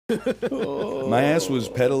My ass was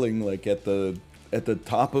pedaling like at the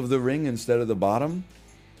top of the ring instead of the bottom.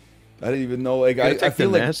 I didn't even know. Like I feel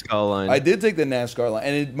like NASCAR line. I did take the NASCAR line,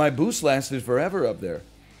 and my boost lasted forever up there.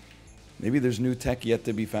 Maybe there's new tech yet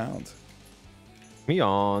to be found. Me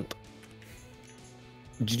on.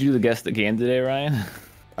 Did you do the guess the game today, Ryan?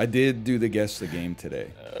 I did do the guess the game today.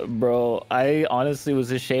 Bro, I honestly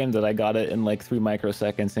was ashamed that I got it in like 3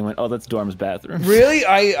 microseconds and went, oh, that's Dorm's bathroom. Really?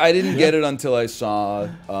 I didn't get it until I saw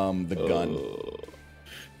the gun.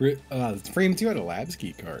 Frame 2 had a Labs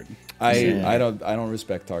key card. I don't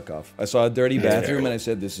respect Tarkov. I saw a dirty bathroom and I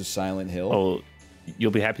said, this is Silent Hill. Oh,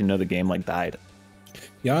 you'll be happy to know the game like died.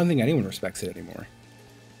 Yeah, I don't think anyone respects it anymore.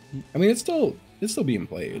 I mean, it's still being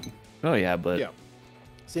played. Oh yeah, but Yeah.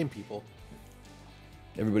 Same people.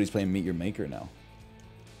 Everybody's playing Meet Your Maker now.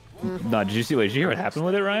 no, did you hear what happened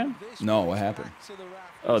with it, Ryan? No, what happened?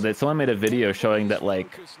 Oh, that someone made a video showing that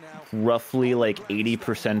like roughly like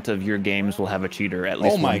 80% of your games will have a cheater, at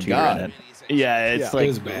least Oh my one cheater God. in it. Yeah, it's Yeah. like It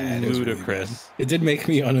was bad. It was really ludicrous. bad. It did make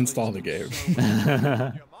me uninstall the game.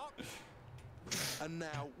 And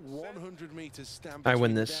now 100 meters stand I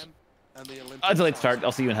win between this. them and the Olympic I'll delete start. title.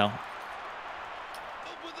 I'll see you in hell. Up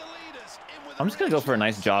with the leaders, in with I'm the just gonna go for a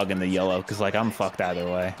nice jog in the yellow because like I'm fucked either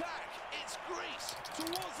way. back. It's Greece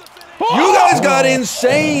towards the finish. You guys got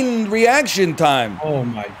insane reaction time. Oh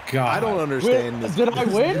my god! I don't understand this. Did I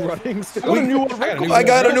win? Running I got a new world record. I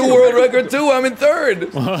got a new world record too. I'm in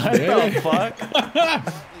third. What the fuck?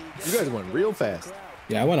 You guys went real fast.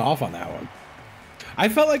 Yeah, I went off on that one. I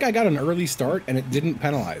felt like I got an early start and it didn't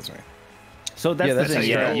penalize me. So that's, Yeah, the that's thing. the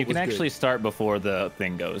Yeah, strat. you can Was good. actually start before the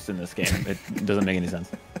thing goes in this game. It doesn't make any sense.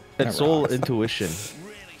 It's That all rocks. intuition.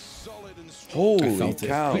 Really solid and strong. Holy felt it.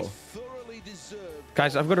 cow. Thoroughly deserved.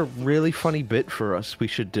 Guys, I've got a really funny bit for us we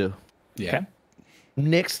should do. Yeah. Okay.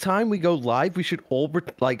 Next time we go live, we should all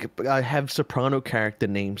have soprano character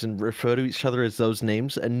names and refer to each other as those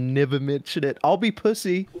names and never mention it. I'll be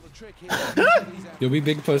Pussy. Well, the trick here is You'll be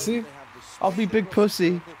Big Pussy? I'll be Big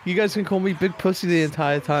Pussy. You guys can call me Big Pussy the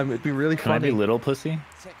entire time. It'd be really Can I be funny. little pussy?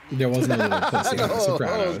 There wasn't a little pussy on the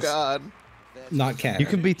Sopranos. Oh God. Not canon. You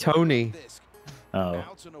can be Tony. Oh.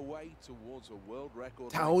 out and away towards a world record.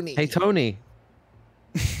 Tony. Hey, Tony.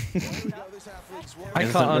 I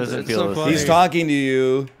Doesn't- can't. doesn't It's feel so the funny. He's talking to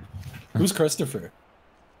you. Who's Christopher?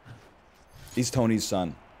 He's Tony's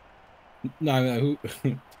son. No, I mean,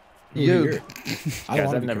 who? You. I don't Guys,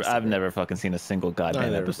 wanna I've be never Christopher. fucking seen a single goddamn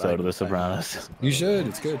Neither. episode of The I- Sopranos. You should.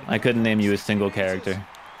 It's good. I couldn't name you a single character.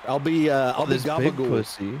 I'll be This big Gabagool.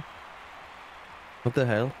 pussy. What the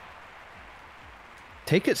hell?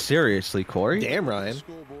 Take it seriously, Corey. Damn, Ryan.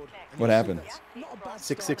 What happened?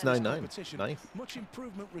 6699. Nice. Much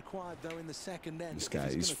improvement required though in the second end. This if guy,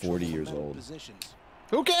 he's he's gonna 40 trouble years medal old. positions.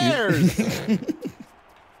 Who cares?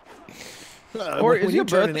 Corey, When is you your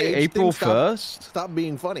turn an birthday age, April things stop- 1st? Stop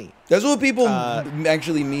being funny. That's what people Uh,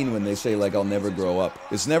 actually mean when they say like I'll never grow up.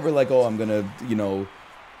 It's never like, oh, I'm gonna,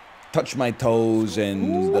 touch my toes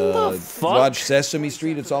and the fuck? watch Sesame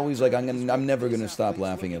Street. It's always like I'm never gonna stop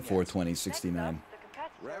laughing at 42069.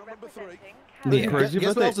 Round number 3. Yeah. Corey's your Guess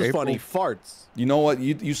what birthday else is funny? April- Farts. You know what?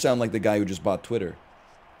 You sound like the guy who just bought Twitter.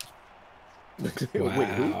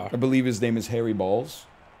 Wow. I believe his name is Harry Balls.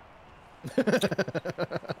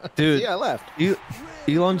 Dude, Yeah, I left.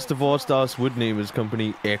 Elon's divorced us would name his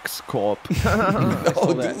company X Corp.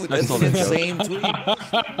 Oh, that. dude, I that's saw an that joke. insane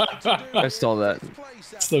tweet. I stole that.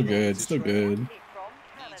 Still good. Still good.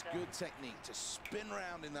 Needs good technique to spin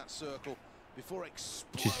round in that circle before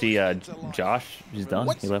Did you see Josh? He's done.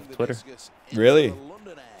 He left Twitter. Really?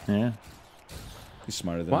 Yeah. He's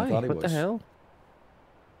smarter than Why? I thought he What was. the hell?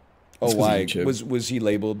 Oh, It's 'cause why? of YouTube. Was he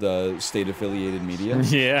labeled state affiliated media?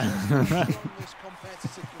 Yeah.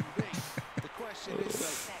 The question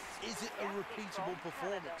is it a repeatable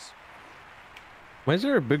performance? Why is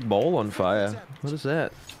there a big bowl on fire? What is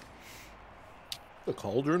that? The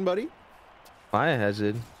cauldron, buddy. Fire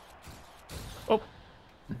hazard.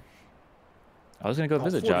 I was gonna go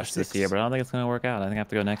visit Josh this 46. year, but I don't think it's gonna work out. I think I have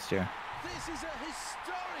to go next year. This is a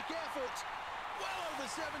historic effort. Well over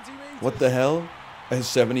 70 meters. What the hell? I have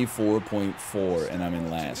 74.4 and I'm in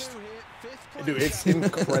last. Dude, it's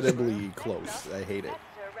incredibly close. I hate it.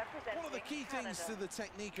 One of the key things to the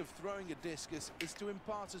technique of throwing a discus is to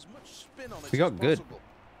impart as much spin on it We got as good. possible.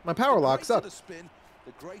 My power The lock's greater up. the spin,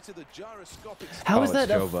 the greater the gyroscopic How Oh, is it's that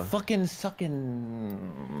a Jova. fucking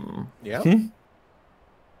sucking? Yeah.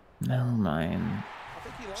 Never mind.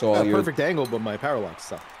 So A perfect angle, but my power lock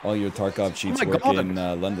sucked. all your Tarkov cheats my work God. in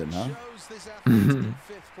London, huh?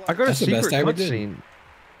 I got a That's the secret best I ever did. cutscene.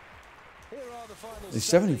 The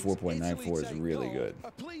 74.94 is really good.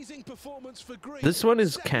 This one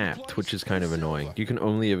is capped, which is kind of annoying. You can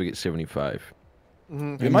only ever get 75.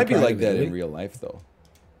 It might be like that in real life, though.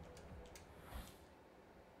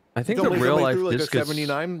 I think Don't the make real somebody life through like a discus.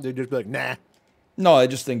 79. They'd just be like, nah. No, I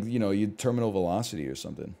just think, you know, you terminal velocity or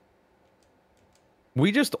something.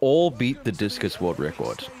 We just all beat the discus world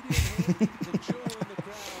record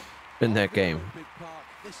in that game.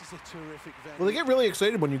 Well, they get really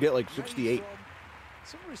excited when you get like 68.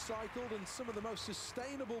 Some recycled and some of the most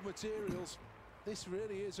sustainable materials. This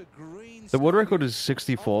really is a green. The world record is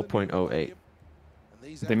 64.08.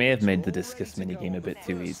 They may have made the discus minigame a bit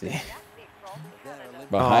too easy.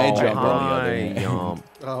 But high jump on the other high hand. jump.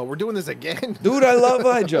 Oh, we're doing this again. Dude, I love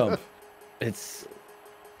high jump. It's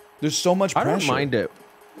There's so much I pressure. don't mind it.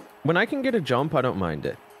 When I can get a jump, I don't mind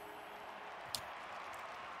it.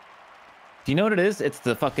 Do you know what it is? It's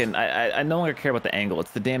the fucking I no longer care about the angle.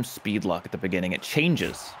 It's the damn speed lock at the beginning. It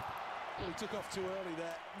changes.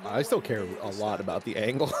 I still care a lot about the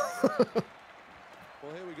angle.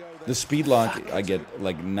 The speed lock, I get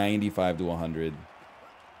like 95 to 100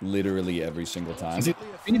 literally every single time.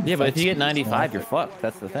 Yeah, but if you get 95, you're fucked.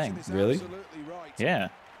 That's the thing. Really? Yeah.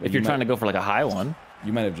 But If you're you trying might- to go for like a high one.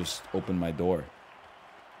 You might have just opened my door.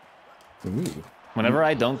 Ooh. Whenever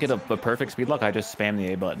I don't get a perfect speed lock, I just spam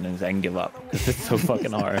the A button and I can give up because it's so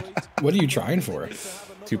fucking hard. What are you trying for?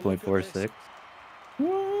 2.46.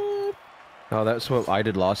 Oh, that's what I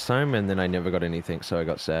did last time, and then I never got anything, so I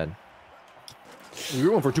got sad. We were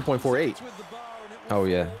going for 2.48. Oh,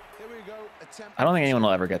 yeah. I don't think anyone will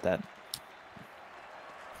ever get that.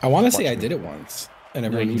 I want to say I did it once, and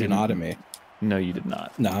everyone you moved an didn't. odd at me. No, you did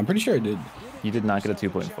not. No, I'm pretty sure I did. You did not get a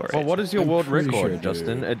 2.48. Well, what is your I'm world pretty record, sure, dude.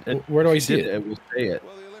 Justin? Where do I if see you did, it? It will say it.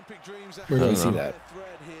 Where do I don't see know. that?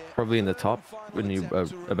 Probably in the top when you are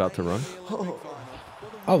about to run.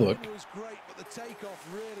 I'll look.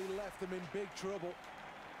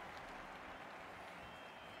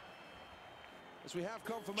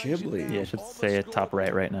 Ghibli. Yeah, it should say it top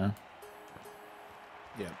right now.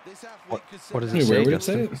 What does it Wait, say, where would it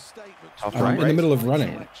say Justin? it? Top I'm right? in the middle of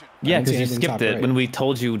running. Yeah, don't see because you anything skipped top it right. when we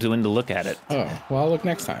told you when to look at it. Oh, well, I'll look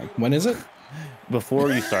next time. When is it?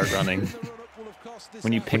 Before you start running.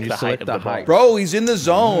 When you pick you the height select of the the ball. height. Bro, he's in the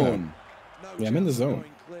zone. Yeah, I'm in the zone.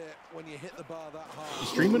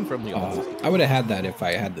 Streaming from the office. I would have had that if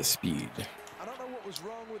I had the speed. I don't know what was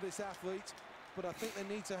wrong with this athlete, but I think they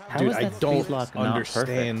need to have. How Dude, is I that don't speed lock not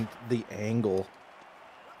understand the angle.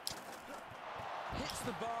 Hits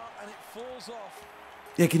the bar and it falls off.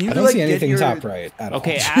 Yeah, can you I don't like see get anything your... top right at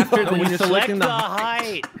Okay, all. after when you you're select selecting the the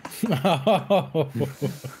height.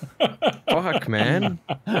 Fuck, man.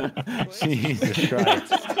 Jesus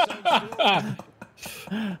Christ.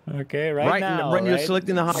 Okay, right now. when you're right?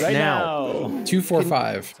 selecting the height right now.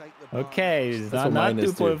 245. Okay, it's what not mine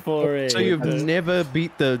is, too. 2.48. So you've never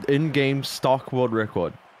beat the in-game stock world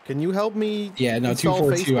record. Can you help me? Yeah, no, install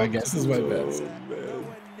 242, I Facebook? guess, is my best.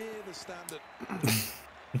 Nowhere near the standard.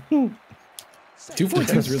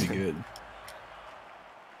 242 is really good.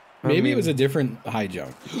 Maybe it was a different high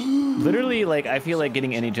jump. Literally, like, I feel like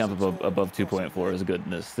getting any jump above 2.4 is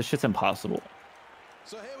goodness. This shit's impossible.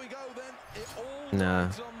 So here we go then. It all Nah.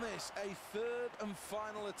 rides on this. A third and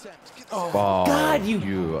final attempt. Oh, God,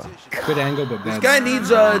 you- Good angle, but This bad. guy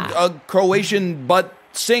needs a Croatian butt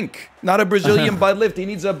sink, not a Brazilian butt lift. He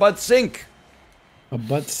needs a butt sink. A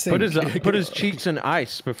butt sink. Put his cheeks in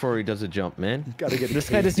ice before he does a jump, man. Gotta get This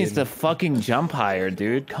guy just needs taken. to fucking jump higher,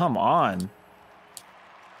 dude. Come on.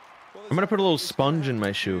 I'm gonna put a little sponge in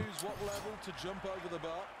my shoe. What level to jump over the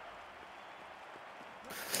bar?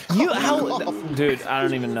 You how, dude? I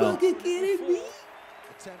don't even know. Attempt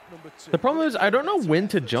number 2. The problem is I don't know when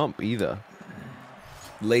to jump either.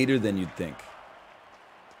 Later than you'd think.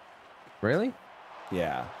 Really?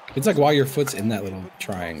 Yeah. It's like while your foot's in that little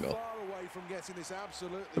triangle. Far away from getting this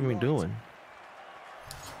absolutely What are we right. doing?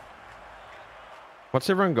 What's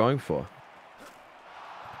everyone going for?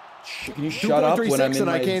 Can you shut up when I'm 2.36 in and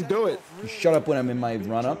my... I can't do it. Shut up when I'm in my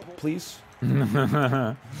run-up, please.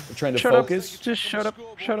 I'm trying to Shut up. focus. Just shut up.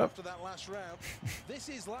 Shut up. After that last round. This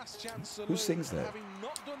is last chance saloon. Who sings that? Having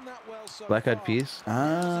not done that well so Black Eyed far, Peas? there's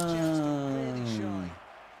a chance to really Ah. shine.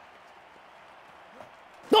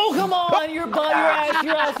 Oh come on! Your butt,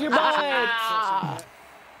 your ass, your butt.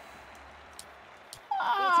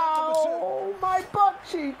 Oh, my butt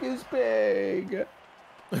cheek is big.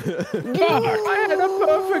 I had a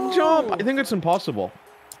perfect jump. I think it's impossible.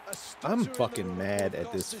 I'm fucking mad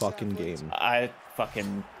at this fucking game. I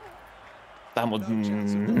fucking.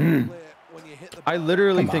 I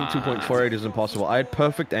literally think Come on. 2.48 is impossible. I had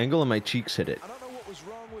perfect angle and my cheeks hit it. I don't know what was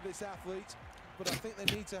wrong with this athlete, but I think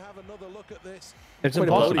they need to have another look at this. It's Quite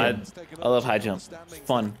a impossible. podium. I love high jump. It's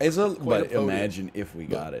fun. It's a, but podium. imagine if we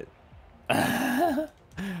got it. Yeah,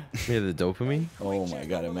 the dopamine. Oh my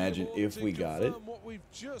god, imagine if we got it. What we've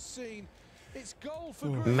just seen. It's goal for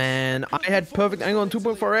Man, I had perfect angle on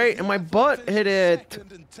 2.48 and my butt hit it.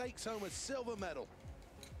 and takes home a silver medal.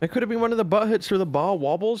 It could have been one of the butt hits where the ball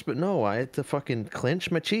wobbles, but no, I had to fucking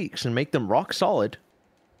clench my cheeks and make them rock solid.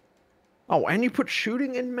 Oh, and you put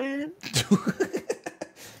shooting in, man?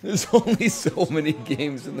 There's only so many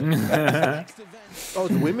games in the Oh,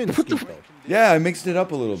 it's women's skeet, though. Yeah, I mixed it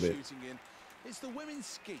up a little bit. It's the women's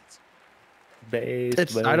skeet.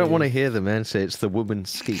 It's, I don't want to hear the man say it's the woman's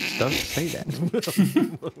skeet. Don't say that.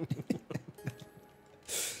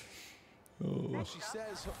 She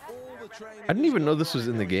says all the training I didn't even know this was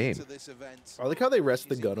in the game. to this event. I like how they rest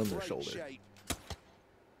the She's gun in on their great shoulder. shape.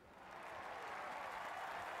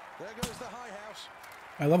 There goes the high house.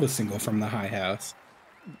 I love a single from the high house.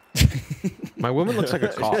 My woman looks like a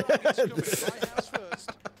cop. Let's go with the high house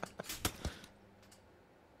first.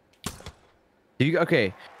 Do you,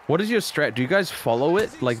 okay, what is your strat? Do you guys follow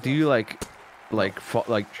it? Like, do you like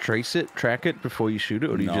trace it, track it before you shoot it,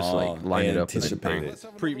 or do you just like line it up and then anticipate bang? it. Let's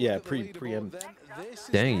have a Pre- look yeah, at the pre- leaderboard preempt. then. This is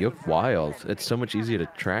Dang, the you're round wild. one. It's so much easier to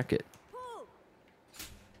track it.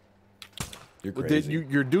 You're But crazy.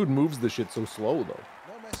 your dude moves the shit so slow, though.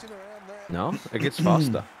 No messing around there. No, it gets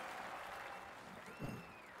faster.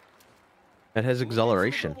 It has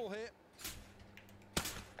acceleration. Double here.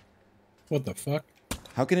 What the fuck?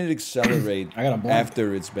 How can it accelerate I got a blank.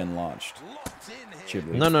 after it's been launched? Locked in here.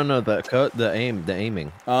 Chiblee. No. The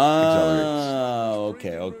aiming. Ah,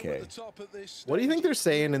 okay, okay. At the top at this What do you think stage. they're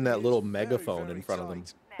saying in that It little is megaphone very, in front of them?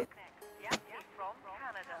 tight.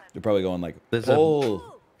 They're probably going like, There's a-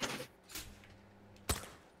 pull.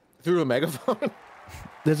 Through a megaphone?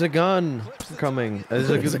 There's a gun coming. There's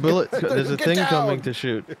a bullet. There's a Get thing down! coming to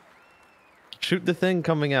shoot. Shoot the thing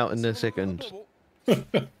coming out in a second.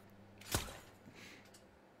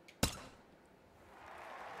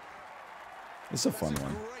 It's a fun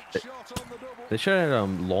one. Great shot on the double. They should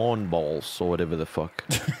have lawn balls or whatever the fuck.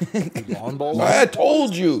 Lawn bowls? I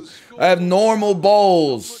told you, I have normal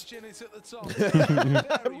balls. Punching it at the top.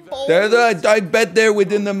 Very, very They're the, I bet they're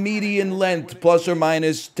within the median length, plus or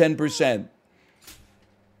minus 10%.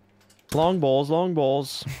 Long balls, long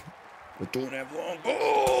balls. We don't have long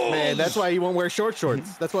balls. Man, that's why he won't wear short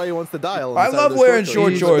shorts. That's why he wants to dial. on I the side love of the wearing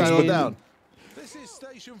short short shorts. shorts, Dial it but- down. This is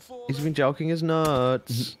station 4. He's been joking his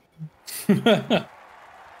nuts.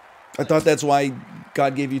 I thought that's why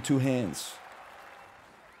God gave you two hands.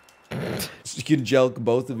 So you can jelk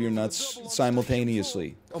both of your nuts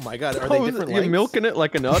simultaneously. Oh my god, are they different You're lengths? milking it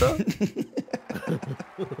like an udder?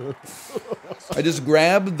 I just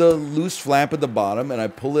grab the loose flap at the bottom and I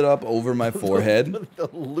pull it up over my forehead, The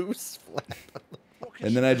loose flap.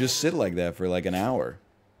 and then I just sit like that for like an hour.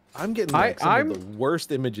 I'm getting like some of the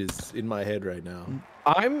worst images in my head right now.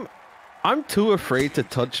 I'm too afraid to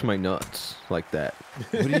touch my nuts like that.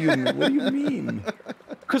 What do you mean?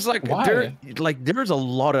 Cause like Why? there's a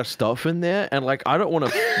lot of stuff in there, and like I don't want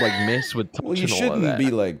to like mess with touching Well, you all of shouldn't that.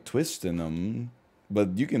 be like twisting them,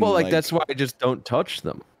 but you can. Well, like that's why I just don't touch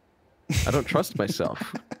them. I don't trust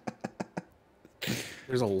myself.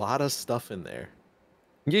 There's a lot of stuff in there.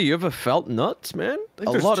 Yeah, you ever felt nuts, man? I think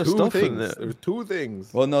A there's lot of two stuff things. in there. There's two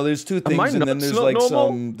things. Well, no, there's two Am I things, and then nuts there's not like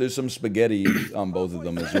normal? there's some spaghetti on both of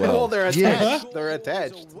them as Well, well. they're Yeah. attached. They're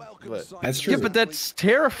attached. But That's true. Yeah, but that's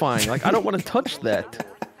terrifying. Like I don't want to touch that.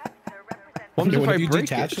 What What if I if you break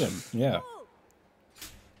detach it? them? Yeah.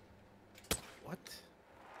 what?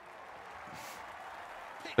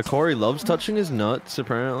 The Corey loves touching his nuts,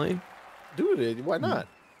 apparently. Dude, why not?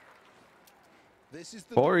 This is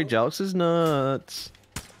the Corey double. jokes his nuts.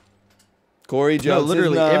 Corey Jones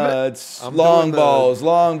literally, is if it- nuts. I'm Long doing the- balls,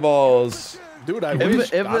 long balls. Dude, I If-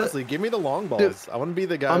 wish. if- honestly, give me the long balls. I want to be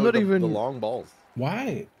the guy I'm with not the even- long balls.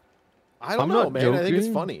 Why? I don't I'm know, not man. I think it's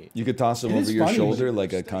joking. funny. You could toss them It is over your funny. shoulder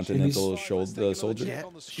like a Station continental five. Let's take a look soldier. check Yeah,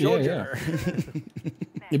 on the sure. Yeah,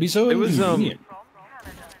 It'd be so It was, inconvenient.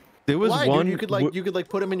 There was Why, one. dude? You could like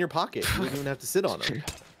put them in your pocket. You don't even have to sit on them.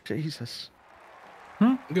 Jesus.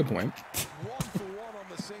 Good point. 1-for-1 on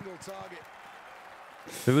the single target.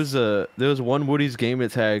 There was one Woody's game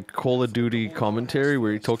that had Call of Duty commentary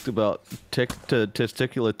where he talked about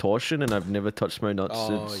testicular torsion, and I've never touched my nuts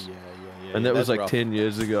Oh since. yeah. And that was that's like rough. 10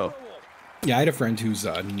 years ago. Yeah, I had a friend whose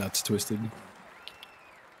nuts twisted,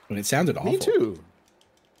 but it sounded awful. Me too.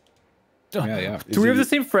 Yeah, yeah. Do we have the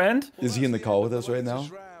same friend? Is he in the call with us right now?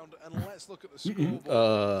 Round, and let's look at the scoreboard.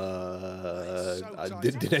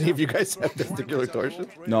 Did any of you guys have testicular torsion?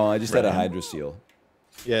 No, I just had a hydrocele.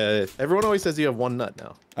 Yeah, everyone always says you have one nut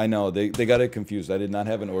now. I know they got it confused. I did not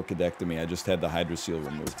have an orchidectomy. I just had the hydrocele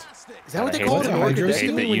removed. Is that what they I call it? hate An that- I hate orchidectomy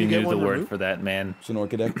that when you you get knew the one word removed? for that, man. It's an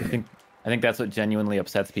orchidectomy. I think that's what genuinely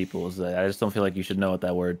upsets people. Is that I just don't feel like you should know what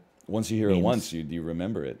that word. Once you hear it once, you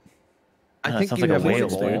remember it. I That think sounds you like a have whale, it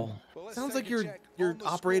dude. all. Sounds like you're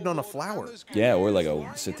operating on a flower. Yeah, or like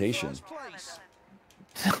a cetacean.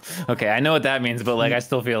 Okay, I know what that means, but like I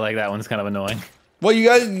still feel like that one's kind of annoying. Well, you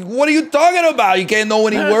guys, what are you talking about? You can't know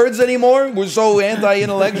any words anymore? We're so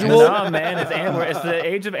anti-intellectual. No, man, it's the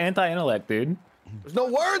age of anti-intellect, dude. There's no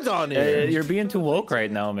words on here. You're being too woke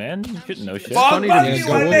right now, man. You shouldn't know shit. Fuck Yeah, you,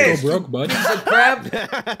 go what woke, it is? go broke, bud.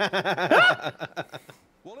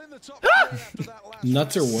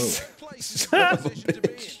 Nuts are woke.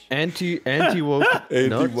 Anti-woke.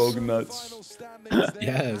 Anti-woke nuts.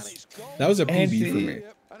 Yes. That was a PB for me.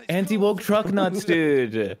 Anti-woke truck nuts,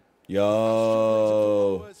 dude.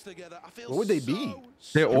 Yo. What would they be?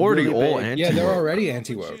 They're already really all big. anti. Yeah, they're already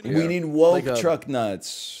anti-woke. We need woke Like a- truck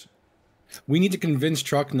nuts. We need to convince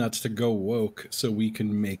truck nuts to go woke so we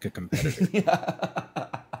can make a competitor.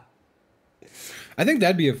 I think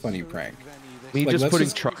that'd be a funny prank. Me Like, just let's putting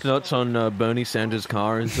just- truck nuts on Bernie Sanders'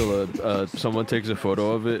 car until someone takes a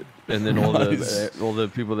photo of it, and then all Nice. the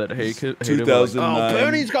people that hate him are like, 2009. oh,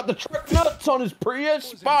 Bernie's got the truck nuts on his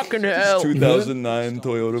Prius. Fucking hell. 2009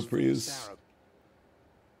 Toyota Prius.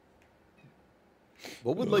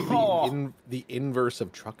 What would like the inverse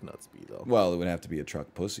of truck nuts be though? Well, it would have to be a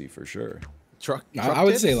truck pussy for sure. Truck. I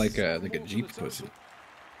would tits? say like a Jeep pussy.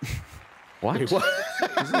 What? Wait, what?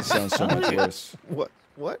 That sounds so much worse. What?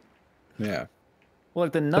 What? Yeah. Well,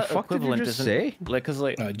 like the nut fuck did you equivalent just isn't say? like because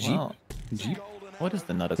like Jeep. wow. Jeep. What is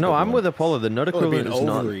the nut equivalent? No, I'm with Apollo. The nut Well, it'd be an equivalent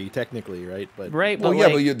is not. ovary, technically, right? But right. Well, But yeah,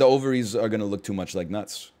 like, but the ovaries are gonna look too much like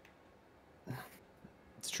nuts.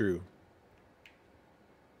 it's true.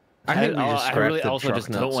 I think we just I scrapped really the also truck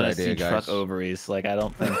just don't nuts want to idea, see guys. truck ovaries. Like I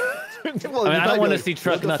don't think. Well, I mean, I don't want to see what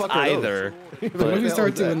truck the nuts fuck are those? either. But what if we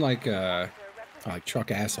start doing like truck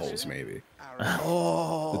assholes maybe?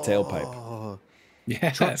 Oh, The tailpipe.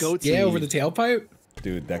 Yes. goatee. Yeah, over the tailpipe.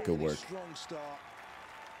 Dude, that could work.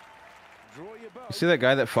 You see that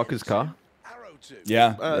guy that fucked his car?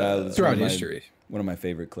 Yeah, that's Throughout one of my- history. One of my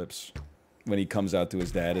favorite clips. When he comes out to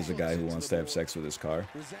his dad as a guy who wants to have sex with his car.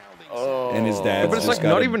 Oh. And his dad's But it's just like got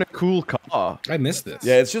not a- even a cool car. I missed this.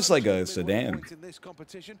 Yeah, it's just like a sedan. That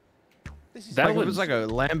Like, if it would was like a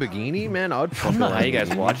Lamborghini, man, I'd I fuck don't know a how you guys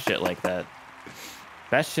Lamborghini. watch shit like that.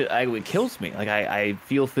 That shit, it kills me. Like I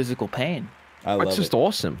feel physical pain. I love It's just it.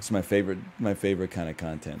 awesome. It's my favorite kind of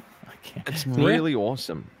content. I can't. It's really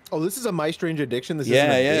awesome. Oh, this is a My Strange Addiction. This Yeah,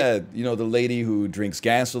 isn't a yeah. bit? You know, the lady who drinks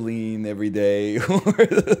gasoline every day.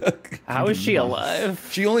 How is she alive?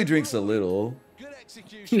 She only drinks a little.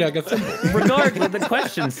 Yeah, I got simple. Regardless, the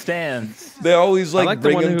question stands. They always like, like the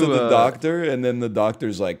bring one him to who, the doctor, and then the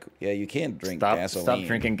doctor's like, "Yeah, you can't drink gasoline." Stop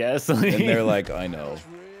drinking gasoline. And they're like, "I know."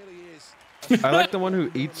 I like the one who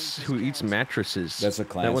eats mattresses. That's a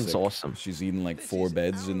classic. That one's awesome. She's eaten like 4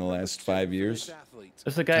 beds in the last 5 years.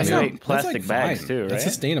 There's a guy That's who not- ate that's, plastic like, bags fine. too, That's right?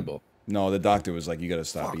 sustainable. No, the doctor was like, "You got to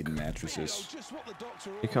stop eating mattresses."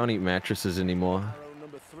 You can't eat mattresses anymore.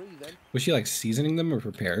 Was she like seasoning them or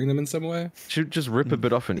preparing them in some way? Should just rip a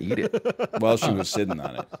bit off and eat it. While she was sitting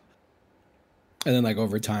on it. And then like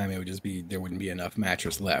over time, it would just be there wouldn't be enough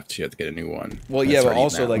mattress left. She had to get a new one. Well, And yeah, but start eating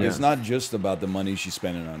also that like one. it's not just about the money she's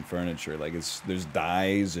spending on furniture. Like there's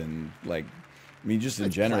dyes and like, I mean, just in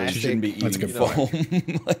general, you shouldn't be That's a eating good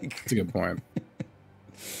foam. Like, That's a good point.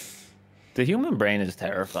 The human brain is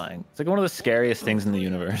terrifying. It's like one of the scariest things in the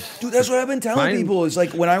universe. dude, that's what I've been telling Mine- people. Is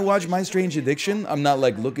like when I watch My Strange Addiction, I'm not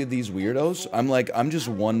like, look at these weirdos. I'm like, I'm just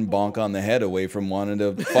one bonk on the head away from wanting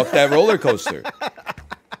to fuck that roller coaster.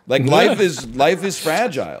 Like life is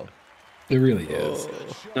fragile. It really is.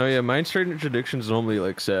 Oh yeah, Mind Strange Addiction's normally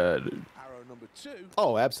like sad.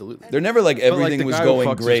 Oh, absolutely. They're never like But, like, everything the was guy who going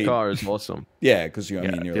fucks his great. car is awesome. Yeah, because I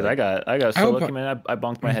mean, you're Dude, like, I got so hope lucky, I- man. I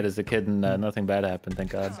bonked my head as a kid and nothing bad happened,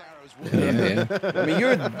 thank God. Yeah, yeah. I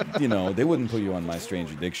mean, they wouldn't put you on My Strange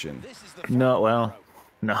Addiction. No, well,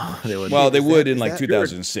 no, they would. Well, they would in is like that-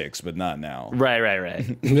 2006, but not now.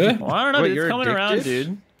 right. Yeah. Well, I don't know. Wait, dude, you're it's coming around,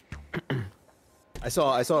 addicted? dude. I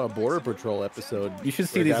saw a Border Patrol episode. You should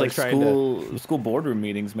see where a these guy like was trying to- school boardroom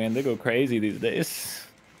meetings, man. They go crazy these days.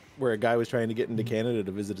 where a guy was trying to get into Canada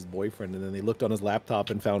to visit his boyfriend, and then they looked on his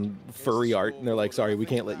laptop and found furry art, and they're like, "Sorry, we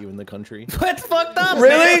can't let you in the country." That's fucked up.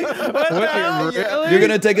 Really? Really? You're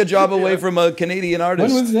gonna take a job away from a Canadian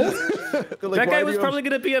artist? When was this? They're like, That "Why guy do was you have-" probably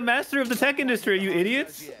gonna be a master of the tech industry. You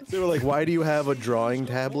idiots. They were like, "Why do you have a drawing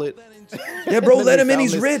tablet?" Yeah, bro, And then let they him in. found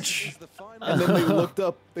He's this- rich. And then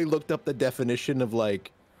they looked up the definition of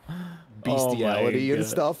like bestiality and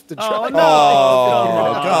stuff to try. Oh, to no.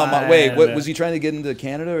 Oh, Come come on. Wait, what on. was he trying to get into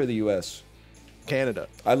Canada or the U.S.? Canada.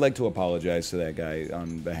 I'd like to apologize to that guy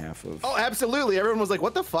on behalf of. Oh, absolutely. Everyone was like,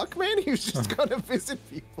 "What the fuck, man? He was just gonna visit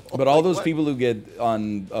people." But all Like, those what? people who get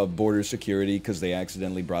on border security because they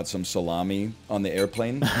accidentally brought some salami on the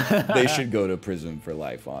airplane, they should go to prison for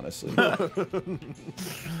life, honestly.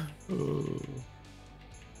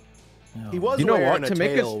 He was You know wearing what? a To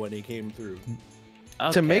make tail us- when he came through.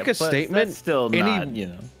 To make a but statement, that's still any- not, you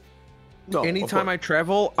know. No, Anytime I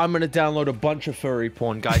travel, I'm gonna download a bunch of furry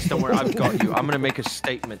porn, guys. Don't worry, I've got you. I'm gonna make a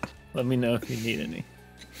statement. Let me know if you need any.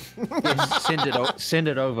 Send it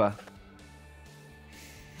over.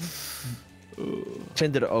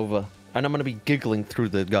 Send it over. And I'm gonna be giggling through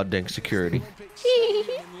the goddamn security. Olympics Stadium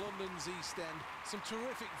in London's East End. Some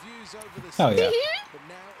terrific views over the Oh, yeah. city. But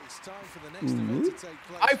now it's time for the next event to take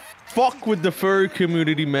place. I fuck with the furry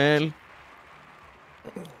community, man.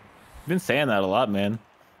 You've been saying that a lot, man.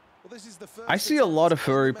 Well, this is the first I see a lot of attempt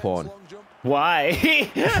in furry the men's porn. long jump. Why?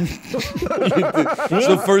 It's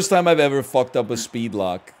the first time I've ever fucked up a speed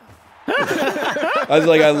lock. I was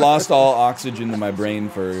like, I lost all oxygen in my brain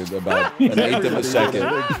for about an eighth of a second.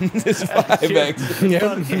 It's 5x.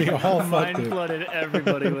 Yeah, we all fucked Mind it. flooded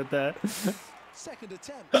everybody with that. Second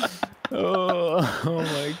attempt. Oh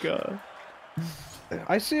my god.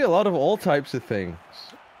 I see a lot of all types of things.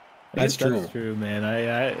 That's true. That's true,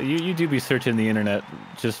 man. You do be searching the internet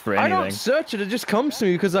just for I anything. don't search it; it just comes to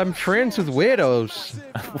me because I'm friends with weirdos.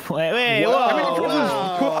 Wait,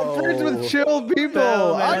 whoa. I'm friends with chill people.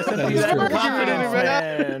 Oh, man, I I don't sent need you that furry confidence, community,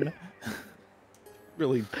 man. man.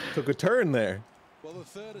 Really took a turn there. Well, the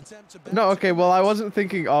third attempt to No, okay. Well, I wasn't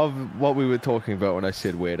thinking of what we were talking about when I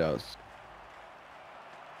said weirdos.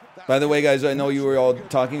 By the way, guys, I know you were all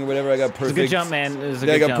talking or whatever. I got It's perfect. a good jump, man. It was a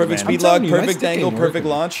Yeah, I good got jump, perfect man. speed I'm telling lock, you, my perfect stick angle, ain't perfect working.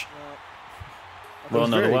 launch. Well,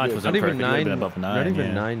 no, the very launch good. was Not imperfect. even It would've been nine. above 9. Not even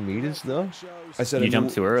yeah. 9 meters though. I said You a new,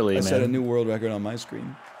 jumped too early, I set a man. new world record on my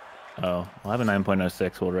screen. Oh, I have a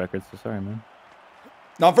 9.06 world record, so sorry, man.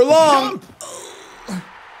 Not for long.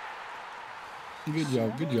 Good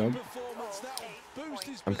job. Good job. performance that will boost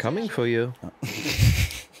his I'm coming position. for you.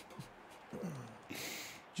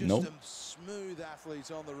 Just Nope. a smooth athlete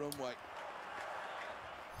on the runway.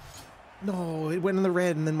 No, it went in the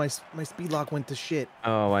red, and then my speed lock went to shit.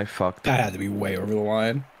 Oh, I fucked. That had to be way over the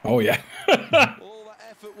line. Oh yeah. All that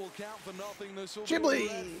effort will count for nothing. This will be Ghibli.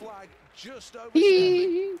 the red flag just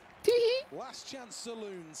overstanding. Last chance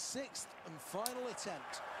saloon, 6th and final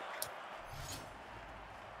attempt.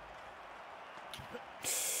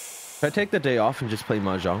 If I take the day off and just play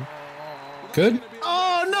mahjong. Good.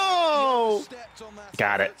 Oh no! Stepped on that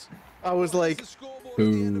Got it. threat. I was like The scoreboard at the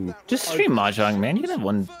end of Ooh. that Just round. stream Mahjong, man. You can have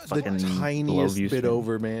one the fucking tiniest low view bit stream.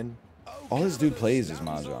 over, man. All this dude plays is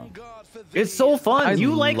mahjong. It's so fun. I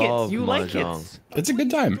you like it. love You like Mahjong. it. It's a good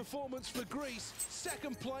time. Performance for Greece,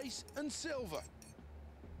 2nd place and silver.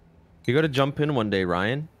 You got to jump in one day,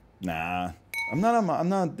 Ryan. Nah, I'm not. I'm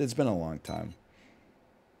not. It's been a long time.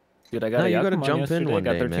 Dude, I got No, a you gotta Yakumo jump in yesterday. one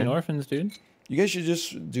Got day, 13 man. orphans, dude. You guys should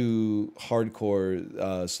just do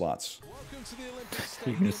hardcore slots. Welcome to the Olympic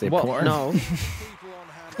You can just say Well, porn. no. People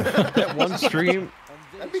on hand. That one stream,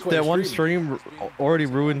 That'd be quite that one extreme. stream already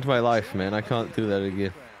ruined my life, man. I can't do that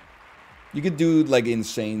again. You could do like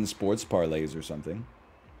insane sports parlays or something.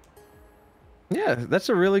 Yeah, that's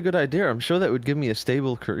a really good idea. I'm sure that would give me a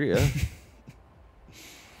stable career.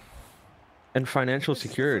 And financial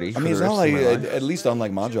security. I for mean, it's the not rest like of my life. at least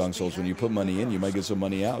unlike mahjong souls, when you put money in, you might get some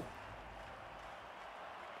money out.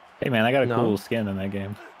 Hey, man, I got a No. cool skin in that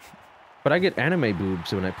game. But I get anime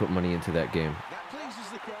boobs when I put money into that game. That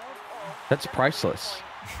pleases the crowd. That's priceless.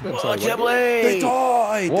 That's like, what? They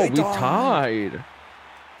died. Whoa, they we died. tied.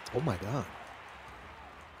 Oh my god.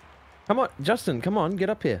 Come on, Justin, come on, get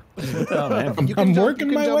up here. Oh, man. You can I'm jump, working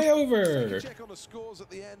you can my jump. way over. Check on the scores at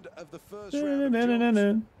the end of the first round of jumps.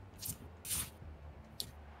 Na-na-na-na-na.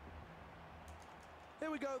 Here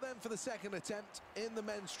we go then for the second attempt in the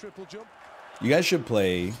men's triple jump. You guys should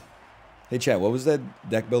play. Hey, chat. What was that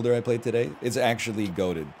deck builder I played today? It's actually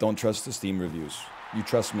goated. Don't trust the Steam reviews. You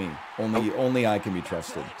trust me. Only I can be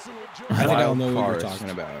trusted. Excellent jump. I think I'll Wild know what you're Forest. talking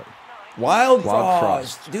about. Wild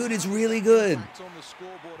Frost. Frost, dude, it's really good. On the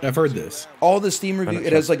scoreboard I've heard this. All the Steam review,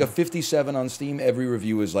 it has like a 57 on Steam. Every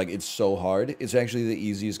review is like, it's so hard. It's actually the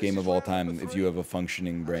easiest game of all time if you have a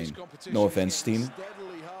functioning brain. No offense, Steam.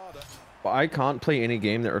 steadily harder. But I can't play any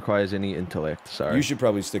game that requires any intellect. Sorry. You should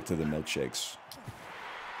probably stick to the milkshakes.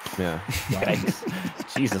 Yeah.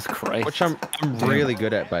 Yikes. Jesus Christ. Which I'm really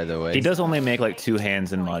good at, by the way. He does only make like 2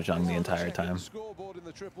 hands in Mahjong the entire time.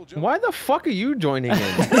 Why the fuck are you joining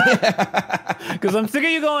in? Because I'm sick of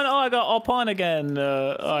you going, oh, I got all pawn again.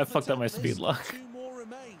 Oh, I fucked up my speed lock.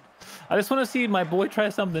 I just want to see my boy try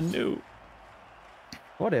something new.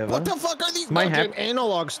 Whatever. What the fuck are these My goddamn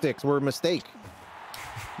analog sticks? Were a mistake.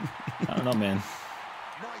 I don't know, man.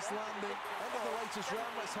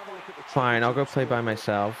 Fine, I'll go play by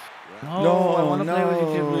myself. No, I want to play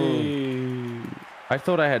with you, Ghibli. I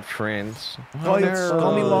thought I had friends. Call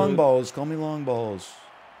me long balls. Call me long balls.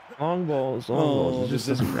 Long balls, long balls. It just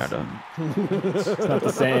doesn't matter. It's not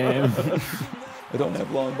the same. I don't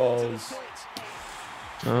have long balls.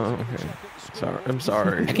 Oh, okay. Sorry. I'm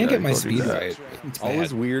sorry. I can't get my speed right. It's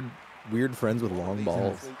Always bad. weird friends with long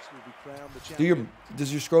balls.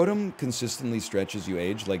 Does your scrotum consistently stretch as you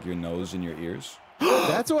age, like your nose and your ears?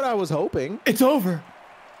 That's what I was hoping. It's over.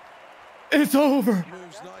 It's over.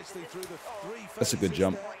 That's a good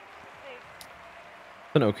jump.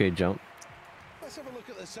 An okay jump. Let's have a look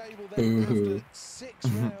at the table Boo-hoo. then. After 6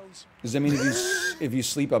 rounds. Does that mean if you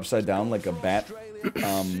sleep upside down like a bat,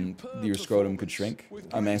 your scrotum could shrink?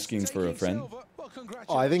 I'm asking for a friend.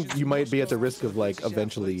 Oh, I think you might be at the risk of like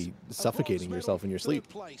eventually suffocating yourself in your sleep.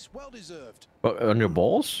 Well deserved. On your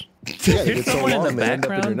balls? Yeah, they get so Someone in long the they end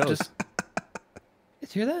up in your background nose. just...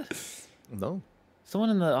 Did you hear that? No. Someone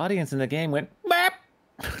in the audience in the game went, Bap!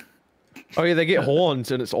 Oh yeah, they get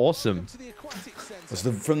horns and it's awesome. To the aquatic centre.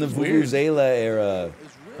 It's from the Vuvuzela era,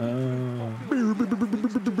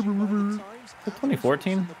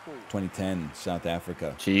 2014? 2010, South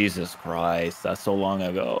Africa. Jesus Christ, that's so long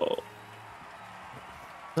ago.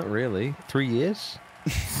 Not really. 3 years?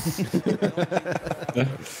 You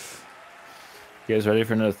guys ready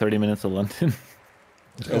for another 30 minutes of London?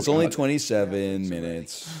 It's only 27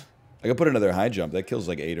 minutes. I could put another high jump. That kills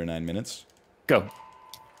like 8 or 9 minutes. Go.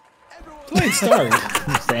 Delayed start.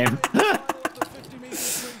 Same.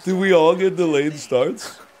 Do we all get delayed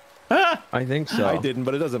starts? I think so. I didn't,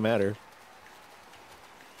 but it doesn't matter.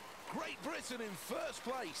 Great Britain in first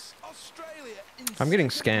place. Australia in I'm getting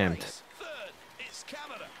second scammed. place. Third, it's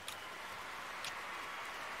Canada.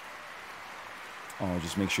 Oh,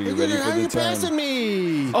 just make sure you're ready for the passing turn.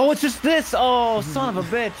 me? Oh, it's just this. Oh, son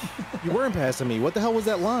of a bitch. You weren't passing me. What the hell was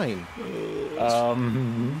that line?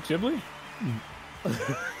 Ghibli?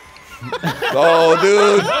 Oh,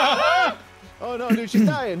 dude. Oh no, dude, she's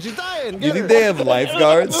dying. She's dying. You Get think her. they have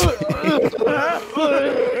lifeguards?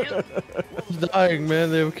 Dying,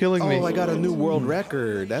 man. They were killing me. Oh, I got a new world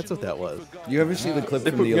record. That's what that was. You ever see the clip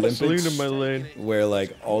from the Olympics in my lane. where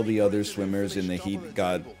like all the other swimmers in the heat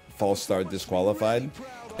got false start disqualified,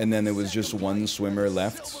 and then there was just one swimmer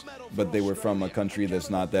left, but they were from a country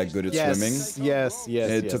that's not that good at swimming. Yes.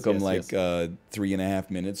 And it took them like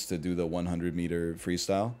 3.5 minutes to do the 100-meter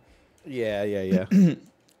freestyle. Yeah.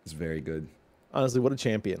 It's very good. Honestly, what a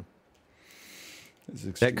champion. It's That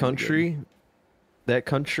extremely country,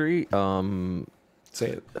 good. Say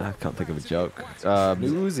it. I can't think of a joke.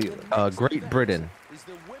 New Zealand. Great Britain. Is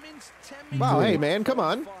the women's 10 Wow, hey man, come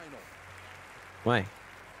on. final. Why?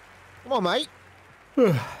 Come on, mate.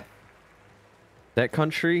 That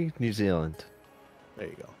country, New Zealand. There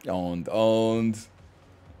you go. Owned.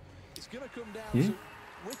 It's gonna come down Yeah. to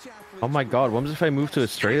which athletes Oh my will God! What if I move to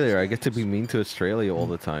Australia? I get to be mean to Australia all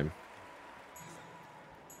the time.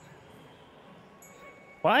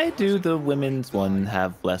 Why do the women's one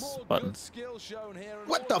have less buttons? skill shown here and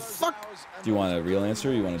What the fuck? Do you want a real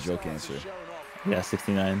answer or you want a joke answer? Yeah,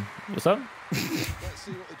 69. What's up? Let's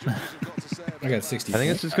see what the judges have got to say about I got 60. I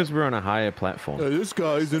think it's just because we're on a higher platform. This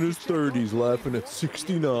guy's in his 30s laughing at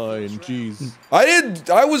 69. Jeez.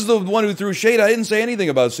 I was the one who threw shade. I didn't say anything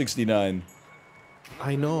about 69.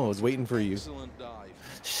 I know. I was waiting for you. excellent dive.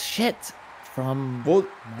 Shit. From... Well,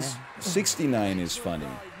 69 is funny. No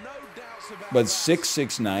doubts about But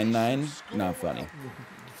 6699, not funny.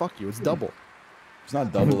 Fuck you. It's double. It's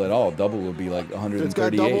not double at all. Double would be like It's got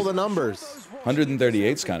 138. double the numbers.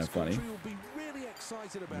 138 is kind of funny. will be really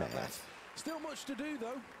excited about that. Still much to do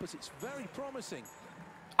though, but it's very promising.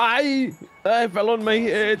 I fell on my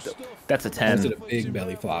head. That's a I 10. did a big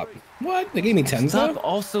belly flop. What? They gave me 10s Stop though?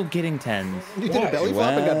 also getting 10s. You did a belly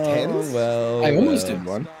flop and got 10s? Well, I almost well. did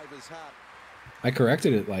one. Divers have I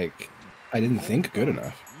corrected it like I didn't think good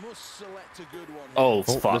enough. must select a good one. Oh, Oh,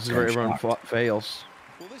 fuck. this is where everyone fails.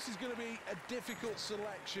 Well, this is going to be a difficult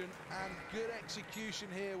selection, and good execution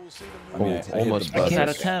here will see them I move. mean, Oh, I hit almost the Out buttons.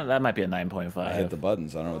 of 10, that might be a I hit 9.5. the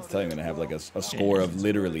buttons. I don't know what to tell you. I'm going to have like a score of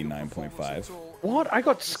literally 9.5. What? I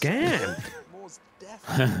got scammed. More's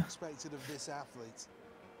definitely expected of this athlete.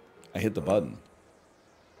 I hit the button.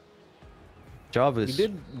 Jarvis. He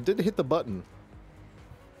did hit the button.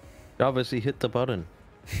 Jarvis, he hit the button.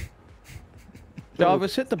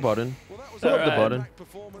 Jarvis, hit the button. Pull up the button.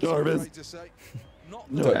 Jarvis.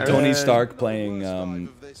 Tony Stark playing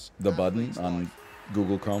the button on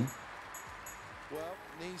Google Chrome.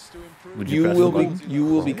 Would You press will the be button? you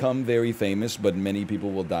will become very famous, but many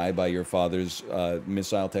people will die by your father's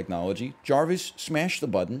missile technology. Jarvis, smash the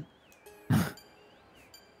button. I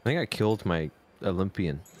think I killed my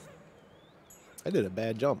Olympian. I did a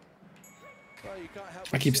bad jump.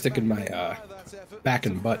 I keep sticking my back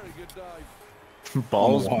in the butt.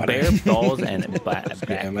 Balls, water. bare balls, and back.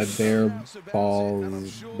 Yeah, my bare ball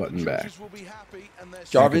button back.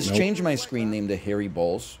 Jarvis, Nope. change my screen name to Harry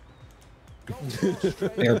Balls.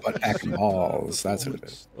 Bare butt back and balls. That's what it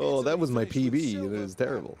is. Oh, that was my PB. It was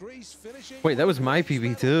terrible. Wait, that was my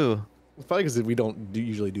PB too. It's probably because we don't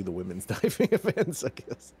usually do the women's diving events, I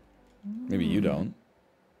guess. Maybe you don't.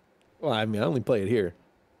 Well, I mean, I only play it here.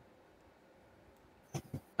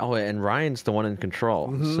 Oh, and Ryan's the one in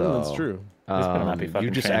control. So That's true. This better not be you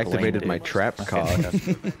fucking just trampoline, activated my dude. trap card.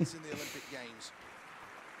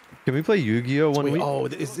 Can we play Yu-Gi-Oh one Wait, week? oh,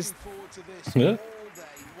 is this? Yeah.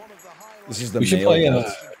 This is the We should male play. belt.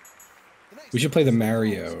 We should play the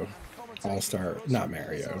Mario All-Star. Not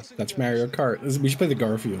Mario. That's Mario Kart. We should play the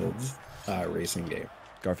Garfield's racing game.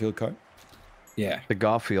 Garfield Kart. Yeah. The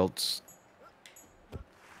Garfields.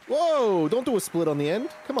 Whoa! Don't do a split on the end.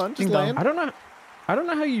 Come on, just Ding dong. land. I don't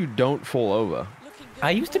know how you don't fall over.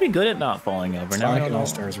 I used to be good at not falling over. Now I Sonic don't know.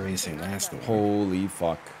 All-Stars Racing. That's the one. Holy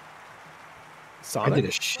fuck. I Sonic. did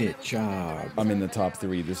a shit job. I'm in the top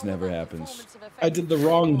 3. This never happens. I did the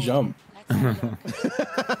wrong jump. I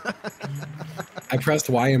pressed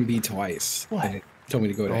YMB twice. And it told me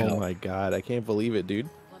to go to Oh hell. my god, I can't believe it, dude.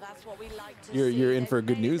 Well, that's what we like to You're see. in for a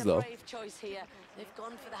good They've made news, a though. brave choice here. They've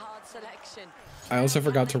gone for the hard selection. I also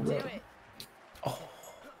forgot to Do run. it.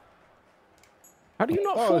 How do you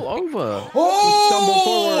not fall over?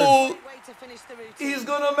 Oh! Way to finish the routine. He's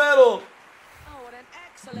gonna medal. Oh, what an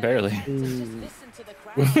excellent Barely. attempt to just listen to the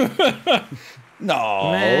crowd.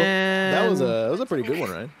 No. Man. That was a pretty good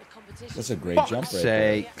one, right? The competition. That's a great Fuck's jump right there.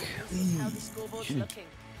 sake. This is how the scoreboard's looking.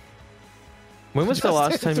 When was the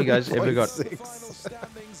last time you guys ever got? 6.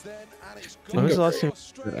 When was the last time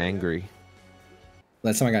you got angry?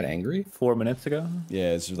 Last time I got angry? 4 minutes ago.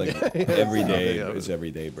 Yeah, it's just like every day. Yeah. It's every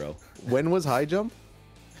day, bro. When was high jump?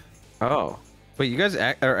 Oh, wait, you guys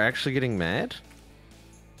are actually getting mad?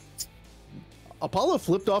 Apollo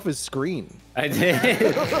flipped off his screen. I did.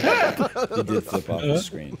 He did flip off the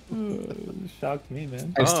screen. Shocked me,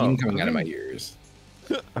 man. I have steam Oh, coming out of my ears.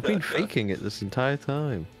 I've been faking it this entire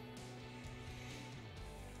time.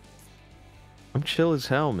 I'm chill as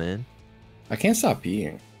hell, man. I can't stop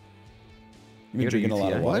peeing. You've been You drinking a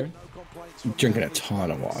lot of UTI? water? I'm drinking a ton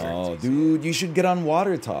of water. Oh, dude, you should get on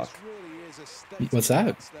Water Talk. What's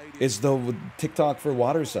that? It's the TikTok for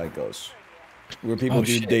water psychos, where people Oh,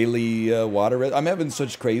 do shit. daily water. I'm having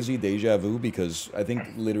such crazy deja vu because I think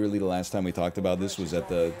literally the last time we talked about this was at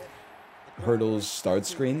the hurdles start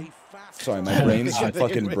screen. Sorry, my brain's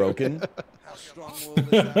fucking broken.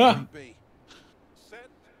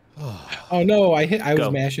 Oh no, I was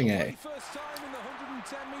Go. mashing A.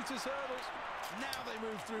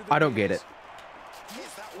 I don't get it.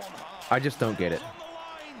 I just don't get it.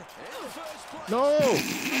 No.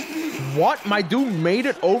 What? My dude made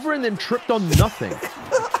it over and then tripped on nothing.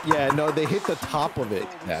 Yeah, no, they hit the top of it.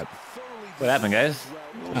 That What happened, guys?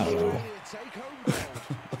 I don't know.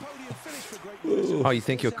 Oh, you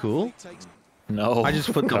think you're cool? No. I just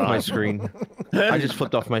flipped off my screen. I just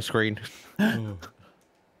flipped off my screen.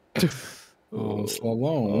 Oh, so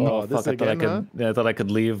alone. Oh, this Fuck, I thought I again, could. I thought I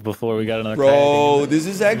could leave before we got another. Bro, this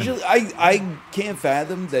is actually I can't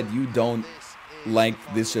fathom that you don't like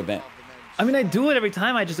this event. I mean, I do it every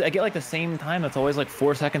time. I get like the same time. That's always like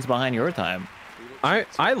 4 seconds behind your time. I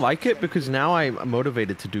like it because now I'm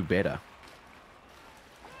motivated to do better.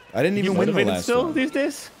 I didn't You even win the motivated last still one. these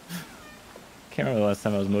days? Can't remember the last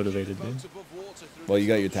time I was motivated, dude. Well, you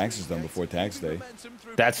got your taxes done before tax day.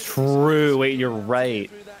 That's true. Wait, you're right.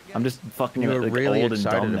 I'm just fucking You were like, really old and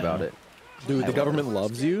excited dumb about now. it. Dude, the government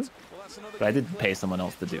loves you. But I did pay someone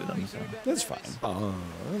else to do them. So. That's fine.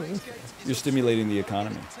 You're stimulating the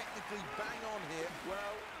economy.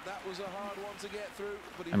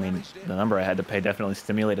 I mean, the number I had to pay definitely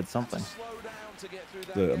stimulated something.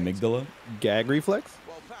 The amygdala? Gag reflex.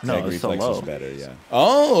 No, Gag it was so reflex low. is better, yeah.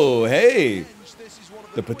 Oh, hey!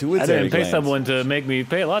 The pituitary I didn't pay glands. someone to make me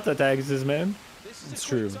pay lots of taxes, man. It's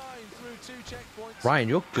true. Ryan,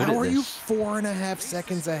 you're good How at are this. you 4.5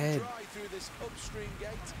 seconds ahead?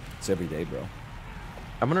 It's every day, bro.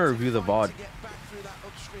 I'm gonna review the VOD.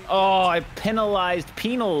 Oh, I penalized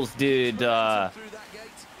penals, dude. Ah,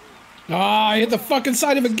 I hit the fucking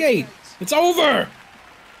side of a gate. It's over.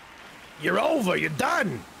 You're over. You're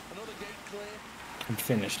done. I'm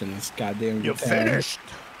finished in this goddamn. You're town. finished.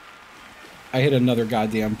 I hit another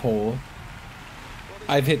goddamn pole.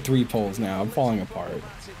 I've hit 3 poles now. I'm falling apart.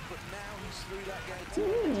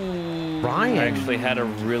 Ryan, I actually had a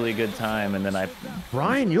really good time, and then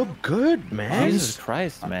Ryan, you're good, man. Jesus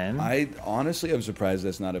Christ, man. I honestly, I'm surprised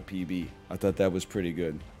that's not a PB. I thought that was pretty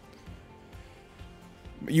good.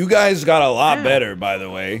 You guys got a lot better, by the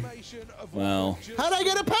way. Well, How'd I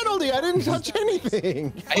get a penalty? I didn't touch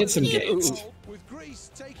anything. I hit some gates.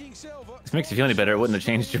 This makes you feel any better. It wouldn't have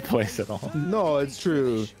changed your place at all. No, it's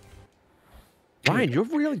true. Ryan, you're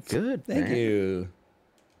really good. thank man. you.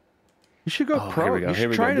 You should go Oh, pro. here we go. You Here should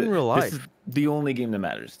we try go. it in real This life. is the only game that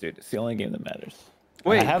matters, dude. It's the only game that matters.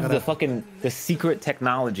 Wait, I have the secret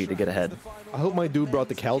technology to get ahead. I hope my dude brought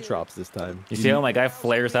the caltrops this time. You see how my guy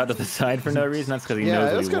flares out to the side for no reason? That's because he Yeah,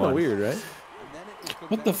 knows that's what he kind of wants. weird, right?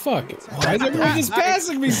 What the fuck? Why is everyone just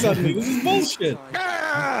passing me suddenly? This is bullshit.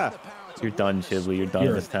 You're done, Chibley. You're done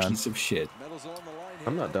You're this a town. piece of shit.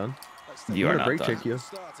 I'm not done. You I'm are gonna not break done. check you.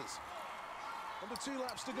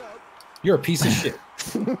 You're a piece of shit.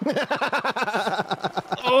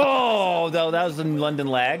 Oh, that was in London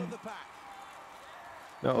lag.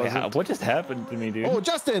 No, Wait, what just happened to me, dude? Oh,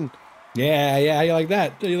 Justin. Yeah, you like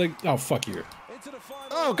that. You like, oh, fuck you.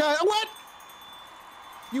 Oh, God. What?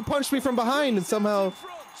 You punched me from behind and somehow...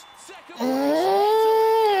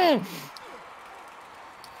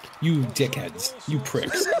 You dickheads. You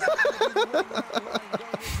pricks.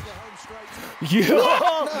 You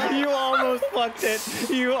almost fucked it.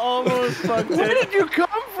 You almost fucked Where it. did you come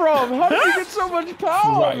from? How did you get so much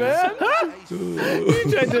power, Christ. man?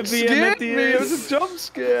 You tried to be him at Scared the me. It end. was a jump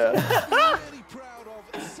scare.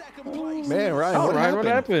 Man, Ryan, Oh, what Ryan, what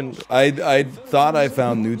happened? happened? I thought I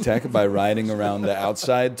found new tech by riding around the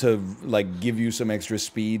outside to like give you some extra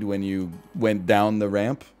speed when you went down the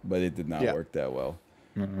ramp, but it did not Yeah. work that well.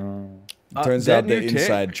 Uh-huh. Turns that out the new tech-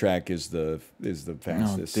 inside track is the Oh,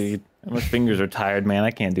 fastest. dude. My fingers are tired, man.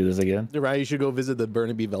 I can't do this again. Ryan, you should go visit the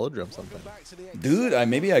Burnaby Velodrome sometime. Dude,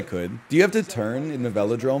 maybe I could. Do you have to turn in the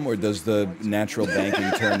velodrome, or does the natural banking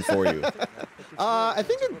turn for you? I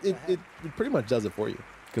think it pretty much does it for you.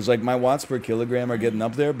 Because like my watts per kilogram are getting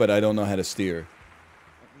up there, but I don't know how to steer.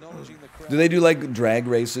 Do they do like drag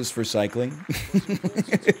races for cycling?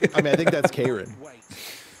 I mean, I think that's Karen.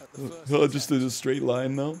 Oh, just in a straight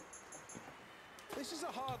line though. This is a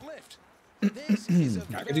hard lift. This is a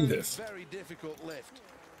I can do this. very difficult lift.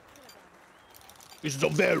 This is a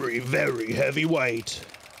very, very heavy weight.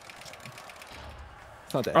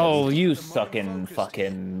 It's not that Oh, heavy. you sucking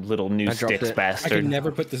fucking little new I dropped sticks it. I bastard. can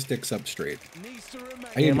never put the sticks up straight. Needs to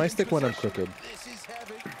remain. Yeah, my stick went up crooked. This is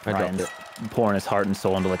heavy. I dropped Ryan's it. pouring his heart and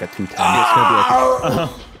soul into like a 210.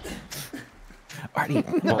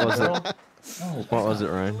 What was it? What was it,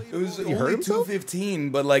 Ryan? It was heard only himself? 215,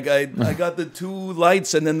 but like I got the 2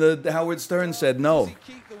 lights, and then the Howard Stern said no. Does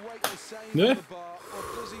he keep the weight the same Yeah. on the bar,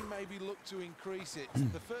 or does he maybe look to increase it?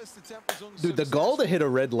 The first attempt was Dude, the gall to hit a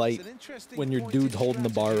red light It's an interesting when your pointed dude's holding the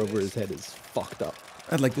bar strategy. over his head is fucked up.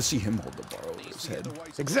 I'd like to see him hold the bar over his head.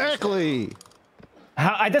 Exactly.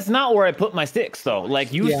 That's not where I put my sticks, though.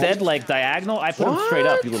 Like you Yeah. said, like diagonal. I put them straight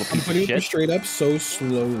up. You little I'm piece putting of them shit. straight up so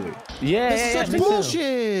slowly. Yeah, This yeah, is yeah. such me too.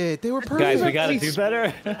 bullshit. They were perfect. Guys, we gotta do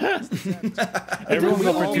better. Everyone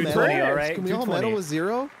go for 220, all right? Can we all medal with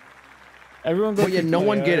 0? Everyone go. Oh yeah, no 220,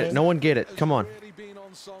 one get all it. right? No one get it. Come on. Really been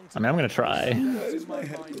on song I mean, I'm gonna try. My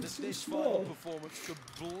head tonight. looks so This final small. performance could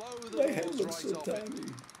blow the My head doors looks right so off it. tiny.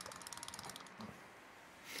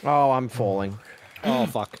 Oh, I'm falling. Oh,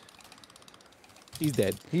 fuck. He's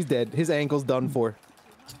dead. He's dead. His ankle's done for.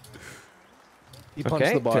 He punched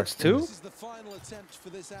Okay, the bar. that's 2. This is the final attempt for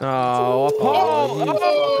this Oh, Paul.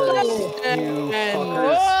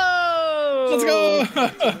 Let's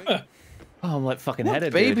go! Oh, I'm like fucking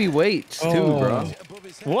headed, Baby dude. weights too, bro.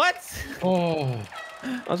 What? Oh.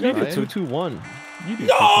 I was going for Ryan? 221.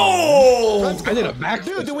 No! I did a back.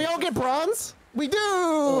 Dude, do we all get bronze? We do!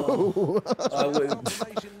 I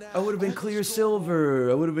would have been clear silver.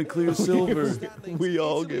 I would have been clear silver. We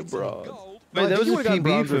all get bronze. Wait, that was a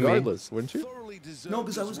PB for me. regardless, wouldn't you? No,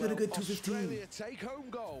 'cause I was gonna get 215. Australia take home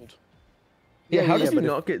gold. Yeah, how yeah, does he but if-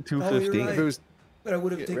 not get 215? right. If it was, But I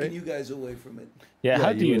would have taken right? you guys away from it. Yeah,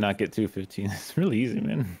 how do you you would. not get 215? It's really easy,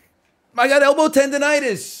 man. I got elbow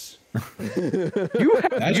tendonitis. You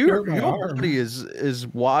have That your hurt my arm. body is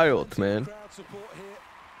wild, man. Crowd support here.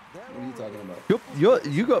 What are you talking about?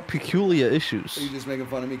 You got peculiar issues. Are you just making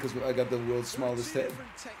fun of me because I got the world's smallest head?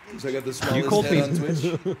 Because I got the You smallest called head me-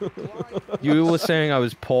 on Twitch? You were saying I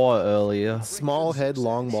was poor earlier. Small head,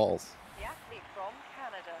 long balls. The athlete from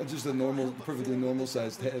Canada. That's just a normal, perfectly normal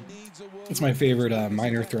sized head. It's my favorite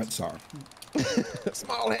Minor Threat song.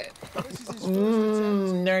 Small head.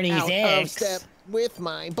 Nerdy Out of step with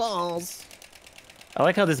my balls. I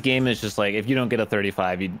like how this game is just like, if you don't get a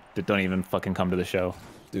 35, you don't even fucking come to the show.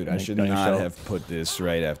 Dude, I Like, should don't you not show? have put this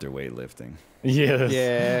right after weightlifting. Yes.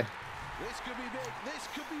 Yeah. This could be big. This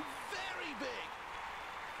could be very big.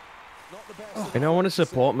 Not the best. And I want to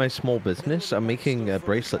support my small business. I'm making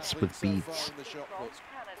bracelets with beads. From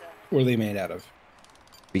Canada. What are they made out of?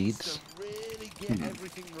 Beads. Really get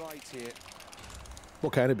everything right here.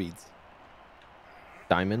 What kind of beads?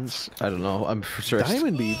 Diamonds. I don't know. I'm sure.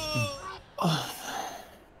 Diamond beads.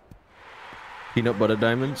 Peanut butter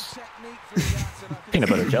diamonds. Peanut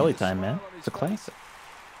butter jelly time, man. It's a classic.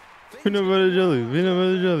 Peanut butter jelly. Peanut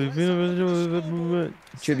butter jelly. Peanut butter jelly.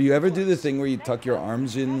 Chip, you ever do the thing where you tuck your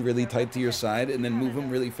arms in really tight to your side and then move them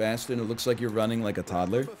really fast and it looks like you're running like a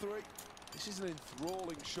toddler? This is an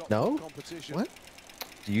enthralling shot No? for competition. What?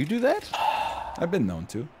 Do you do that? I've been known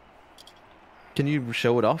to. Can you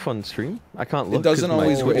show it off on stream? I can't look. It doesn't 'cause my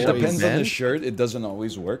always work. Twitch It doesn't depends on the bend. shirt. It doesn't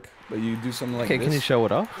always work. But you do something like Okay, this. can you show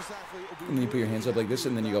it off? This athlete will be And then you put your hands up like this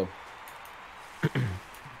and then you go,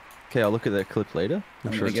 Okay, I'll look at that clip later.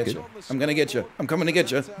 I'm I'm sure gonna it's get good. you. I'm gonna get you. I'm coming to get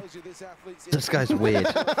you. tells you this athlete's This guy's weird.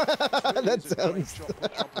 That sounds.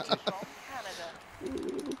 From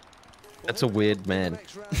Canada. That's a weird man.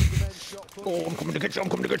 next round of the men's shot put. Oh, I'm coming to get you. I'm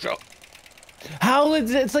coming to get you. How is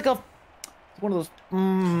it? It's like a one of those.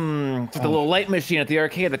 It's like the little light machine at the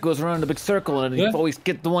arcade that goes around in a big circle, and you Yeah. always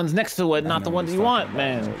get the ones next to it, not the ones you want,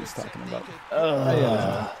 man. What he's talking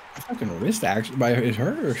about. Fucking wrist action by his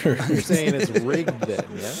her. You're saying it's rigged then,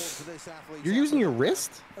 yeah? For this athlete's You're using your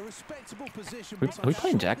wrist? a respectable position, Are we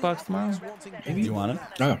playing Jackbox tomorrow? You want it?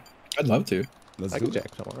 Oh, I'd love to. Let's I do can it.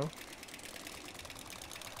 jack tomorrow.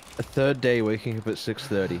 A third day waking up at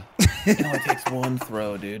 6:30. It only takes one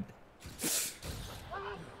throw, dude.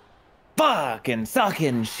 Fucking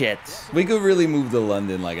sucking shit. We could really move to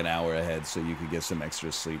London like an hour ahead so you could get some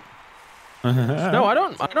extra sleep. No, I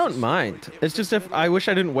don't mind. It's just if I wish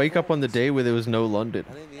I didn't wake up on the day where there was no London.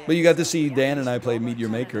 But you got to see Dan and I play Meet Your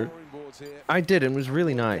Maker. I did, and it was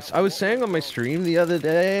really nice. I was saying on my stream the other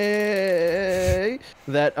day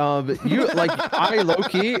that you like I low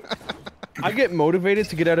key I get motivated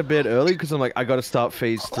to get out of bed early because I'm like I gotta start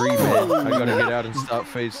phase 3, man. I gotta get out and start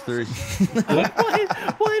phase 3.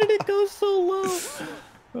 Why did it go so low?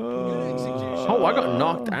 Oh, I got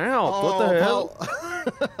knocked out. What the hell?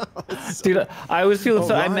 Dude, I was feeling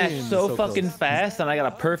so I Ryan's mashed so so fucking close. fast, and I got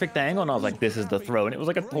a perfect angle, and I was like, "This is the throw," and it was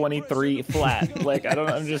like a 23 flat. Like I don't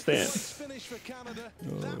understand.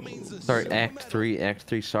 Sorry, Act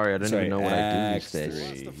 3. Sorry, I don't even know what I do these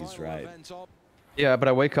days. He's right. Yeah, but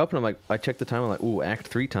I wake up and I'm like, I check the time. I'm like, ooh, Act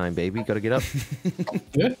 3 time, baby. Gotta get up.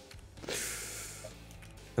 Yeah.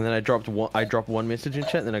 And then I drop one message in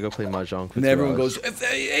chat, and then I go play mahjong. For And 2 everyone hours. goes,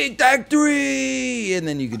 "Hey, Act 3!" And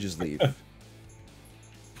then you can just leave.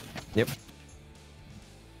 Yep.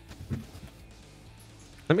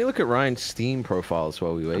 Let me look at Ryan's Steam profiles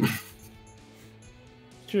while we wait.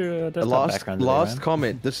 Sure, The last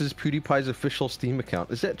comment. This is PewDiePie's official Steam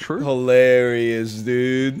account. Is that true? Hilarious,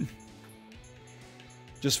 dude.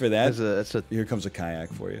 Just for that, That's a here comes a kayak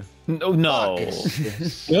for you. No.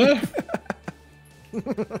 Yeah.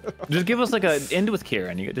 Just give us like a end with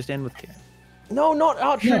Kieran. You just end with Kieran. no, not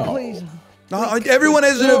archery, No. please. Everyone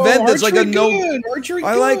has an event that's like a archery no. good, archery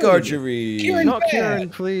I like good. archery. Kieran Not bad. Kieran,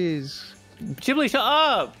 please. Chibli, shut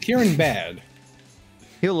up. Kieran bad.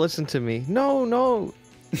 He'll listen to me. No, no.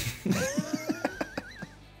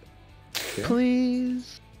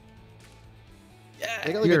 Please.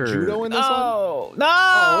 They got like You're- a judo in this one? No, no.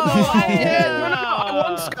 I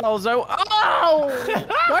want skulls. Oh!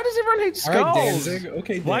 Why does everyone hate All right, skulls? Danzig.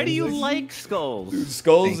 Okay, Why do you Danzig. like skulls?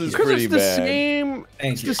 Skulls Thank is you. Because pretty it's the bad. same.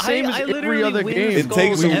 Thank It's you. the same as every literally other win game. It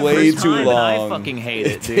takes skulls way every too time, long. and I fucking hate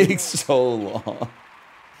it, dude. takes so long.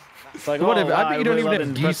 It's like, Whatever, oh, I bet you don't really even love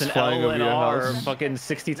have to press geese an flying L over and your R house. fucking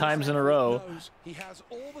 60 times in a row.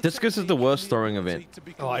 Discus is the worst throwing event.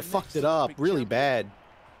 Oh, I fucked it up really bad.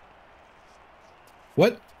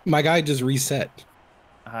 What? My guy just reset.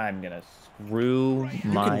 I'm gonna screw reset?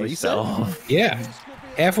 myself. Yeah.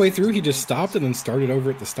 Halfway through, he just stopped and then started over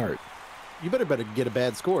at the start. You better get a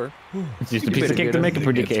bad score. It's just a You piece better of cake get to him. make a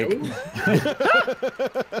pretty cake.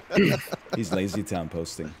 He's lazy town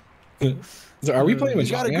posting. So are we playing with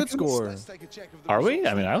You got a Johnny good after this? score. Are we?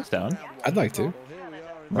 I mean, I was down. I'd like to.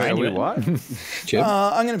 Wait, Ryan, are we in? what? Chip,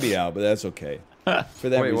 I'm gonna be out, but that's okay. For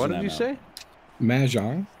that Wait, reason, what did I'm you out. say?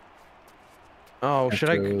 Mahjong. Oh, should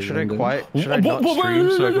I London. quiet? Should I not stream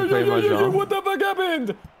so I can play Mahjong? What the fuck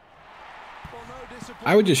happened?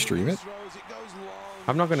 I would just stream it.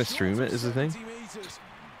 I'm not gonna stream it. Is the thing?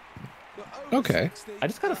 Okay. I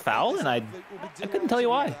just got a foul and I couldn't tell you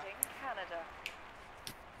why. Canada.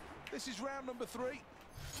 This is round number 3.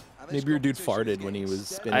 And this Maybe your dude competition is farted when he getting was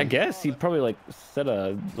set. spinning. I guess he probably like said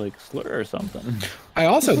a like slur or something. I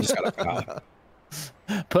also just got a foul.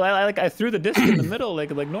 But I threw the disc in the middle like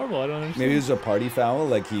normal. I don't understand. Maybe it was a party foul,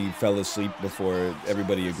 like he fell asleep before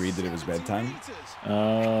everybody agreed that it was bedtime.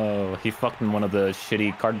 Oh, he fucked in one of the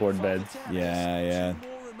shitty cardboard beds. Yeah.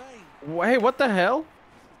 Hey, what the hell?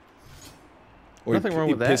 Or Nothing wrong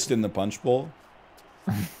he with that. pissed in the punch bowl.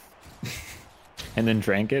 And then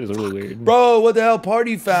drank it. It was really weird. Bro, what the hell?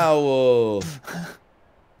 Party foul.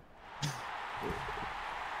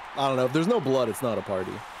 I don't know. If there's no blood, it's not a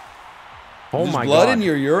party. Oh There's my blood god! in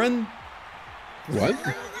your urine? What?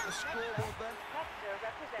 Hector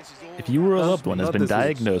representing If you or a loved one has Not been this week.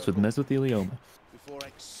 diagnosed with mesothelioma, Before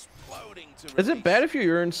exploding to Is it release. bad if your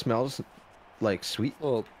urine smells like sweet?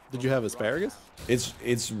 Well, did you have asparagus?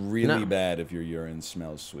 It's really No. bad if your urine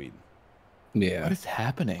smells sweet. Yeah. what is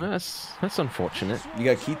happening? That's unfortunate. You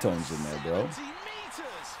got ketones in there, bro.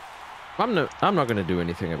 20 meters. I'm not gonna do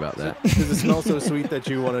anything about that. Does it smell so sweet that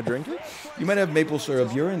you want to drink it? You might have maple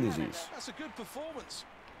syrup urine disease. That's a good performance.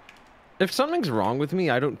 If something's wrong with me,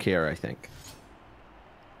 I don't care. I think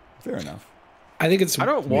Fair enough. I think it's. I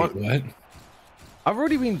don't wait, want- What? I've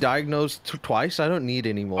already been diagnosed twice. I don't need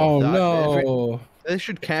any more. Oh of that. If it- no! They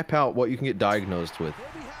should cap out what you can get diagnosed with.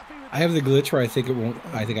 They'll be happy with I have the glitch where I think it won't.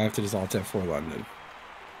 I think I have to just alt F4 London.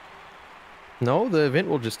 No, the event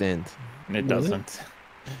will just end. It doesn't.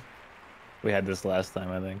 We had this last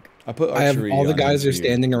time, I think. I put I have archery all the on guys here are for you.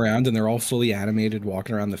 standing around and they're all fully animated,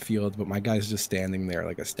 walking around the field, but my guy's just standing there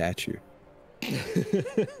like a statue.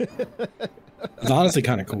 It's honestly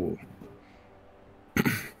kind of cool.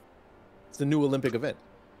 It's a new Olympic event.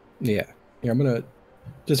 Yeah. Here, I'm gonna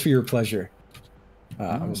just for your pleasure.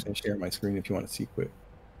 I'm just gonna share my screen if you want to see quick.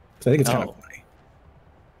 So I think it's kind Oh. of funny.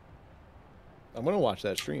 I'm gonna watch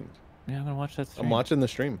that stream. Yeah, I'm gonna watch that. Stream. I'm watching the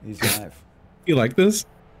stream. He's live. You like this?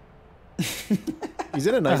 He's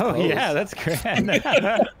in a nice Oh pose. yeah, that's great.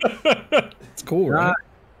 It's cool, right?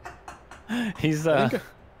 He's I've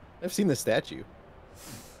seen the statue.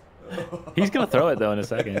 he's gonna throw it though in a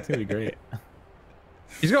second. It's gonna be great.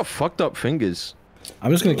 He's got fucked up fingers.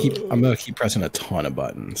 I'm gonna keep pressing a ton of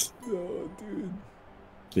buttons. Oh, dude.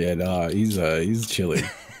 Yeah, no, he's chilly.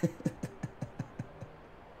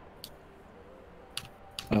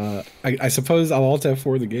 I suppose I'll alt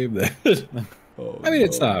F4 the game then. Oh, I mean,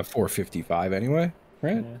 it's no. 4:55 anyway,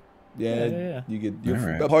 right? Yeah, you get your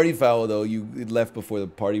Alright. party foul though. You left before the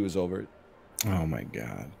party was over. Oh my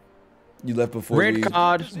god. You left before Red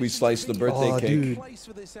card. we sliced the birthday Oh, cake. dude. place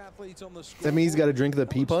for this athlete on the Does that mean he's got to drink the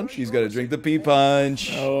pea punch? She's got to drink the pea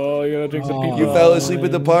punch. Oh, you gotta drink some Oh. You fell asleep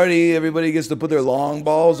at the party. Everybody gets to put their long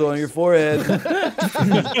balls on your forehead. That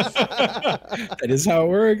is how it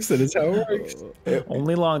works. That is how it works.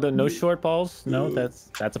 Only long though. No short balls. No,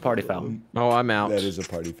 that's a party foul. Oh, I'm out. That is a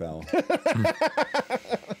party foul.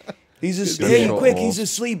 He's Good hey, short quick! balls. He's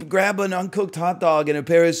asleep. Grab an uncooked hot dog and a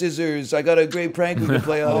pair of scissors. I got a great prank we can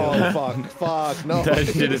play on him. Oh fuck! No. That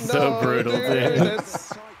shit is so brutal, dude.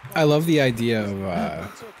 That's- I love the idea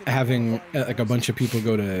of having like a bunch of people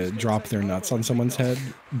go to drop their nuts on someone's head,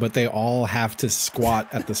 but they all have to squat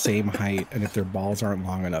at the same height, and if their balls aren't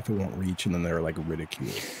long enough, it won't reach, and then they're like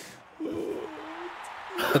ridiculed.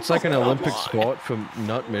 It's like an Olympic sport for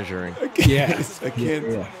nut measuring. Yes, I can't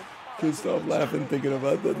Yeah. stop laughing thinking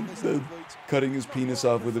about the cutting his penis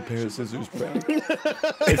off with a pair of scissors prank.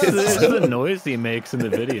 It's the noise he makes in the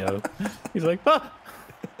video. He's like, ah!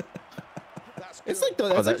 It's like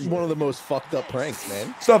that's like one of the most fucked up pranks,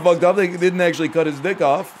 man. It's not fucked up. They didn't actually cut his dick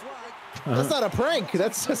off. That's not a prank.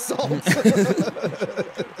 That's assault. Got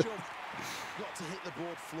to hit the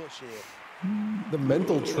board flush here. The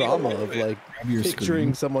mental trauma of like Grab your picturing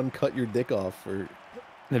screen. someone cut your dick off. Or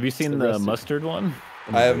Have you seen the the rest of- mustard one?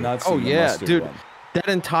 I have not seen Oh the yeah, mustard dude. one. That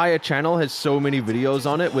entire channel has so many videos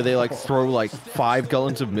on it where they like throw like 5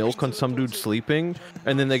 gallons of milk on some dude sleeping,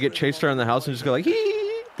 and then they get chased around the house and just go like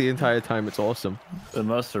hee the entire time. It's awesome. The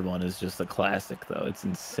mustard one is just a classic, though. It's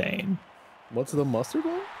insane. what's the mustard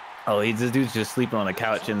one? Oh, this dude's just sleeping on a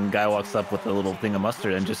couch, and the guy walks up with a little thing of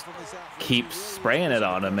mustard and just keeps spraying it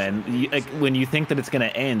on him. And like when you think that it's gonna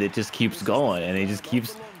end, it just keeps going, and he just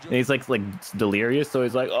keeps. And he's like delirious, so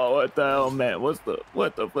he's like, "Oh, what the hell, man? What the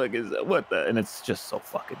fuck is that? What the?" And it's just so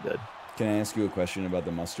fucking good. Can I ask you a question about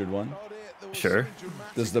the mustard one? Sure.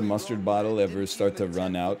 Does the mustard bottle ever start to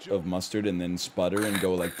run out of mustard and then sputter and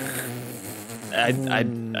go like?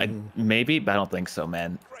 I maybe, but I don't think so,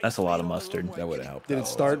 man. That's a lot of mustard. That would have helped. Did out it a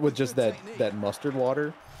start lot. with just that mustard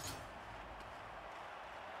water?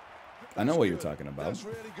 I know what you're talking about.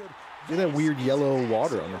 Look at that weird yellow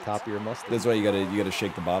water on the top of your mustard. That's why you gotta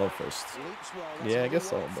shake the bottle first. Yeah, I guess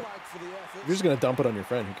so. But if you're just gonna dump it on your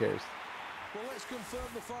friend, who cares? Well, let's confirm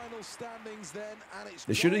the final standings then, and it's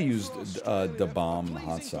They should have Ryan used Ross. the bomb Pleasing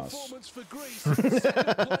hot sauce. performance for Greece.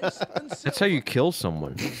 Second place and That's how you kill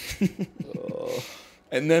someone.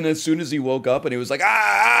 And then as soon as he woke up and he was like,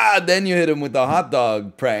 ah, then you hit him with the hot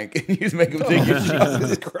dog prank. And you just make him think you're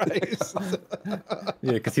Jesus Christ.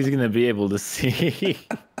 Yeah, because he's gonna be able to see.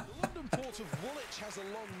 The London port of Woolwich has a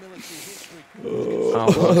long military history.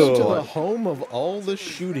 Welcome to the home of all the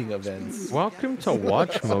shooting events. Welcome to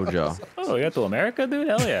Watch Mojo. Oh, you got to America, dude?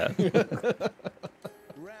 Hell yeah.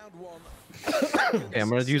 Round one. Okay, I'm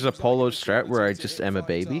gonna use a polo strat where I just am a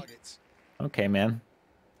baby. Okay, man.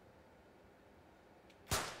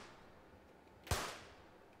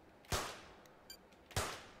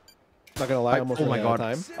 Not gonna lie, I almost oh my ran out of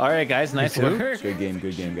God. time. All right, guys, nice too. work. Good game,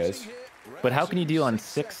 guys. But how can you do on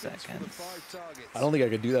 6 seconds? I don't think I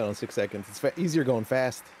could do that on 6 seconds. It's easier going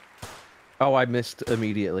fast. Oh, I missed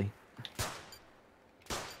immediately.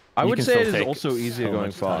 I You would can say still it is take also easier so going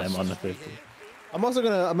much time fast. on the 50. I'm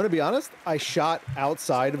gonna be honest. I shot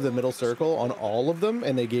outside of the middle circle on all of them,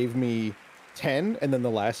 and they gave me 10, and then the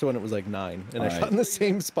last one it was like 9, and I Alright. shot in the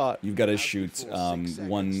same spot. You've got to shoot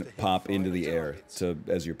one pop into the air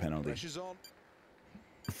as your penalty. Pressure's on.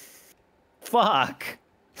 Fuck!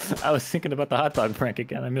 I was thinking about the hot dog prank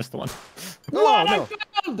again. I missed one. No,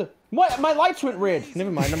 no. What? My lights went red.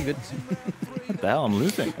 Never mind, I'm good. What the hell? I'm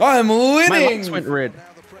losing. I'm My winning. lights went red. Now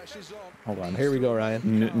the pressure's on. Hold on. Here we go, Ryan.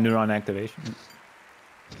 Neuron activation.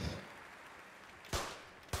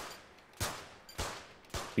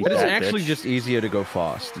 Beat It is that, actually bitch. just easier to go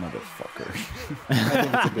fast. Motherfucker. I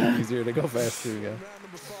think it's a bit easier to go fast too. Yeah.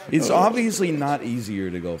 It's obviously not easier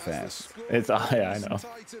to go fast. It's yeah, I know.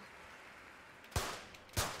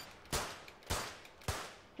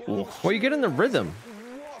 Ooh. Well, you get in the rhythm.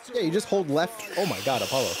 Yeah, you just hold left. Oh my God,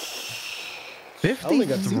 Apollo. I don't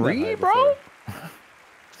think I've seen that 53, high bro? before.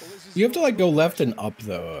 You have to like go left and up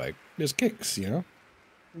though. Like there's kicks, you know.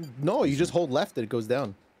 No, you just hold left and it goes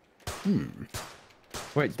down.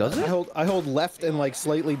 Wait, does it? I hold left and like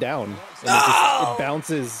slightly down, and it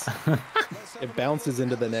bounces. It bounces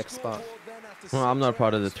into the next spot. Well, I'm not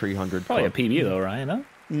part of the 300 Probably a club. PB though, Ryan, huh?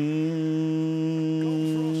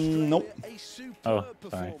 Nope. Oh,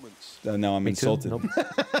 sorry. Now I'm Me too. insulted. Nope.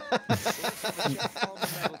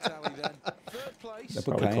 Did I put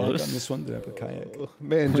Probably kayak close. on this one? Did I put kayak?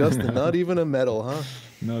 Man, Justin, not even a medal, huh?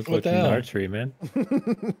 No, it's What the fucking hell? archery, man. This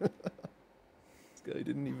guy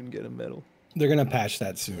didn't even get a medal. They're gonna patch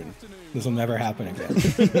that soon. This will never happen again.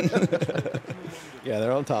 Yeah,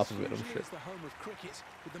 they're on top of it, I'm sure.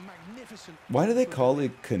 Why do they call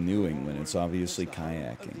it canoeing when it's obviously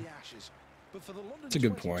kayaking? It's a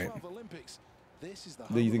good point. Do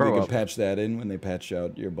you think Grow they could up. patch that in when they patch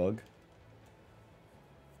out your bug?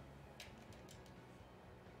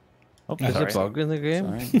 Oh, There's sorry. a bug in the game?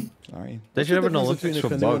 Sorry. Sorry. They should have an What's the Olympics difference for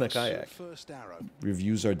between a canoe and a bugs. kayak? First arrow.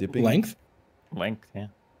 Reviews are dipping. Length. Length, yeah.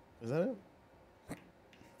 Is that it?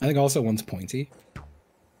 I think also one's pointy.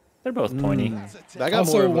 They're both pointy. I got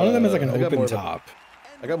Also, more of one of them is like an I got open more of a- top.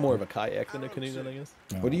 I got more of a kayak than a canoe, then I guess.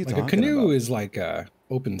 What are you like talking a canoe about? is like a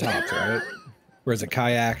open top, right? Whereas a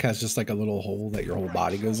kayak has just like a little hole that your whole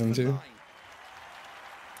body goes into.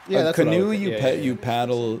 Yeah, a that's what I canoe was- you yeah, yeah, you yeah.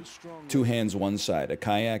 paddle two hands one side. A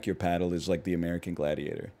kayak your paddle is like the American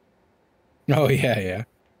Gladiator. Oh yeah, yeah.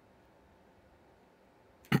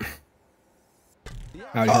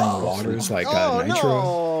 Out here on the waters like Oh nitro.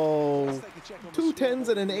 no! 2 10s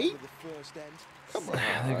and an 8.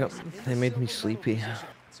 They made me sleepy.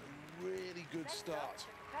 Really good start.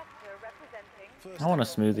 Hector representing First I want a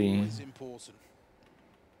arrow smoothie. is important.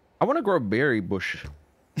 I want to grow a berry bush.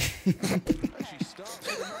 Actually starts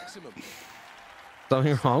with a maximum.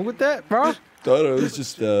 Something wrong with that, bro? Thought it was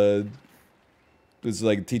just it's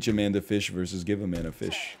like teach a man to fish versus give a man a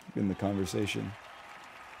fish in the conversation.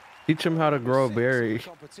 Teach him how to grow a berry.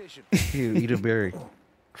 Competition. You eat a berry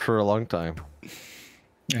for a long time.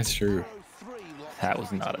 That's true. That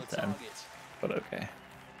was not a 10, but okay.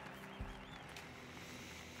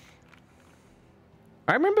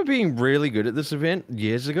 I remember being really good at this event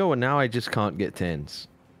years ago, and now I just can't get 10s.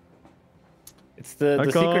 It's the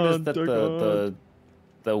secret is can't, that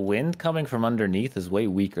the wind coming from underneath is way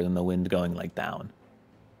weaker than the wind going like down.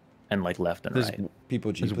 and like left and There's, right.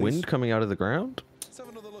 People, G, there's please. wind coming out of the ground?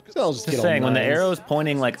 I'll just Just get all saying, when the nines. arrow is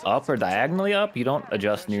pointing like up or diagonally up, you don't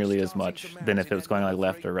adjust nearly as much than if it was going like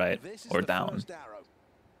left or right or down.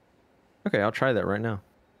 Okay, I'll try that right now.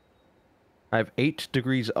 I have 8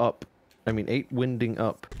 degrees up. I mean, 8 winding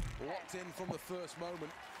up.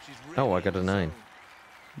 Oh, I got a 9.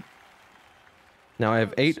 Now I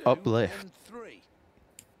have 8 up left.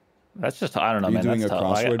 That's just, I don't know, Are you man. doing a That's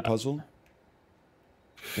tough. crossword puzzle?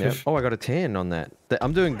 Yep. Oh, I got a 10 on that.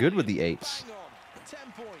 I'm doing good with the 8s.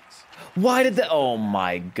 Why did that? Oh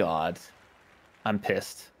my god. I'm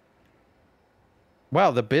pissed.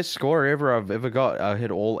 Wow, the best score I've ever got. I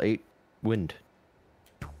hit all 8 wind.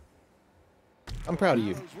 I'm proud of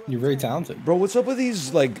you. You're very talented. Bro, what's up with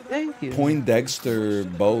these like Thank you. Poindexter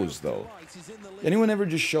bows though? Anyone ever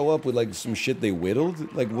just show up with like some shit they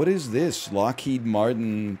whittled? Like, what is this? Lockheed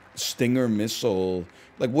Martin Stinger missile?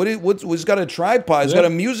 Like, what's got a tripod? It's got a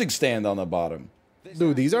music stand on the bottom.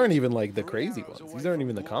 Dude, these aren't even like the crazy ones. These aren't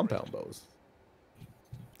even the compound bows.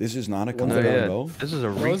 This is not a Oh, compound yeah. bow. This is a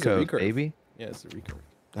No, it's a recurve, recurve. baby. Yeah, it's a recurve.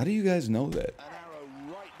 How do you guys know that?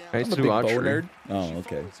 I I'm a used big to bow archery. nerd. Oh,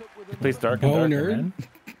 okay. Please dark and Bow darker, nerd? man.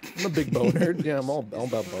 I'm a big bow nerd. Yeah, I'm all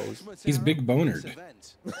about bows. He's big bonered.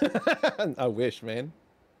 I wish, man.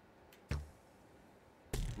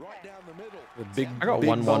 Right down the middle. The big, I got big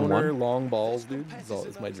 1-1-1. boner, long balls, dude.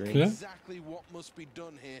 It's my dream. Yeah. Exactly what must be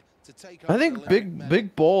done here to take I over think the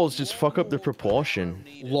big balls just fuck up the proportion.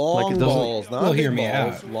 Long it doesn't- balls, not Well, big hear me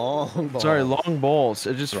balls. out. Long balls. Sorry, long balls.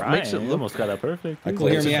 It just Ryan, makes it you look. almost got that perfect. I Well,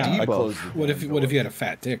 hear closed me it. out. I debuff. closed it. What if you had a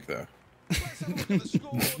fat dick though?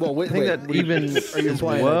 Well, wait, I think wait, that what are you- even are you is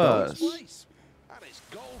implying I don't? worse. place. And it's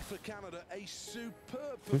gold for Canada. A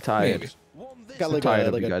superb I'm tired. Maybe. Won this Got like tired a,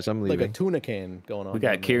 of like you a, guys, I'm like a leaving. tuna can going on. We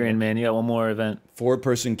got Kieran, man. You got one more event.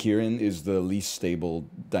 4-person Kieran is the least stable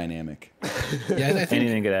dynamic. Yeah, I think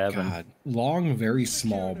Anything could happen. God, long, very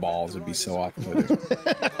small balls would be so off-putting.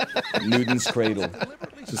 Newton's cradle.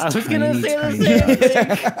 Just I was gonna tiny, say the tiny same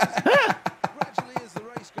dots. gradually as the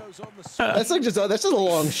race goes on. The That's like just that's just a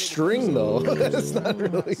long string though. That's not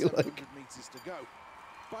really like. meters to go.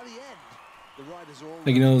 By the end, the riders are all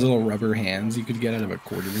Like, you know those little rubber hands you could get out of a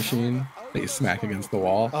quarter machine that you smack against the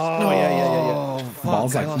wall? Oh yeah.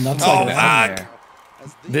 Balls like nuts like that.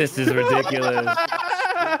 This is ridiculous.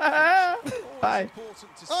 Hi.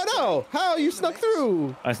 Oh no! How you snuck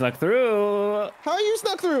through? I snuck through. How you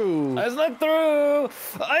snuck through? I snuck through.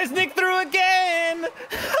 I sneaked through again.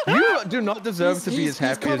 You do not deserve to be as He's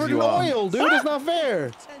happy as covered you in are. oil, dude. It's not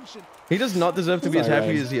fair. He does not deserve to be as Sorry, happy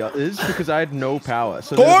Ryan. as he is because I had no power.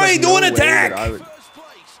 So Corey, there's, like, do no an way that attack! I would-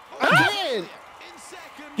 I can't.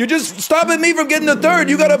 You're just stopping me from getting the third.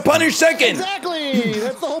 You gotta punish second. Exactly.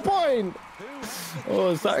 That's the whole point.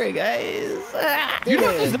 Oh, sorry, guys. You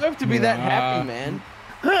don't deserve to be that happy, man.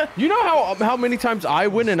 You know how many times I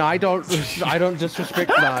win and I don't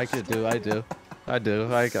disrespect. No, I do. I do.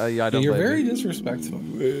 I don't. You're blame very you. disrespectful.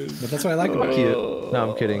 But that's what I like about you. Cute.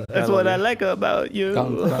 No, I'm kidding. That's love what you. I like about you.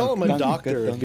 Call him a doctor.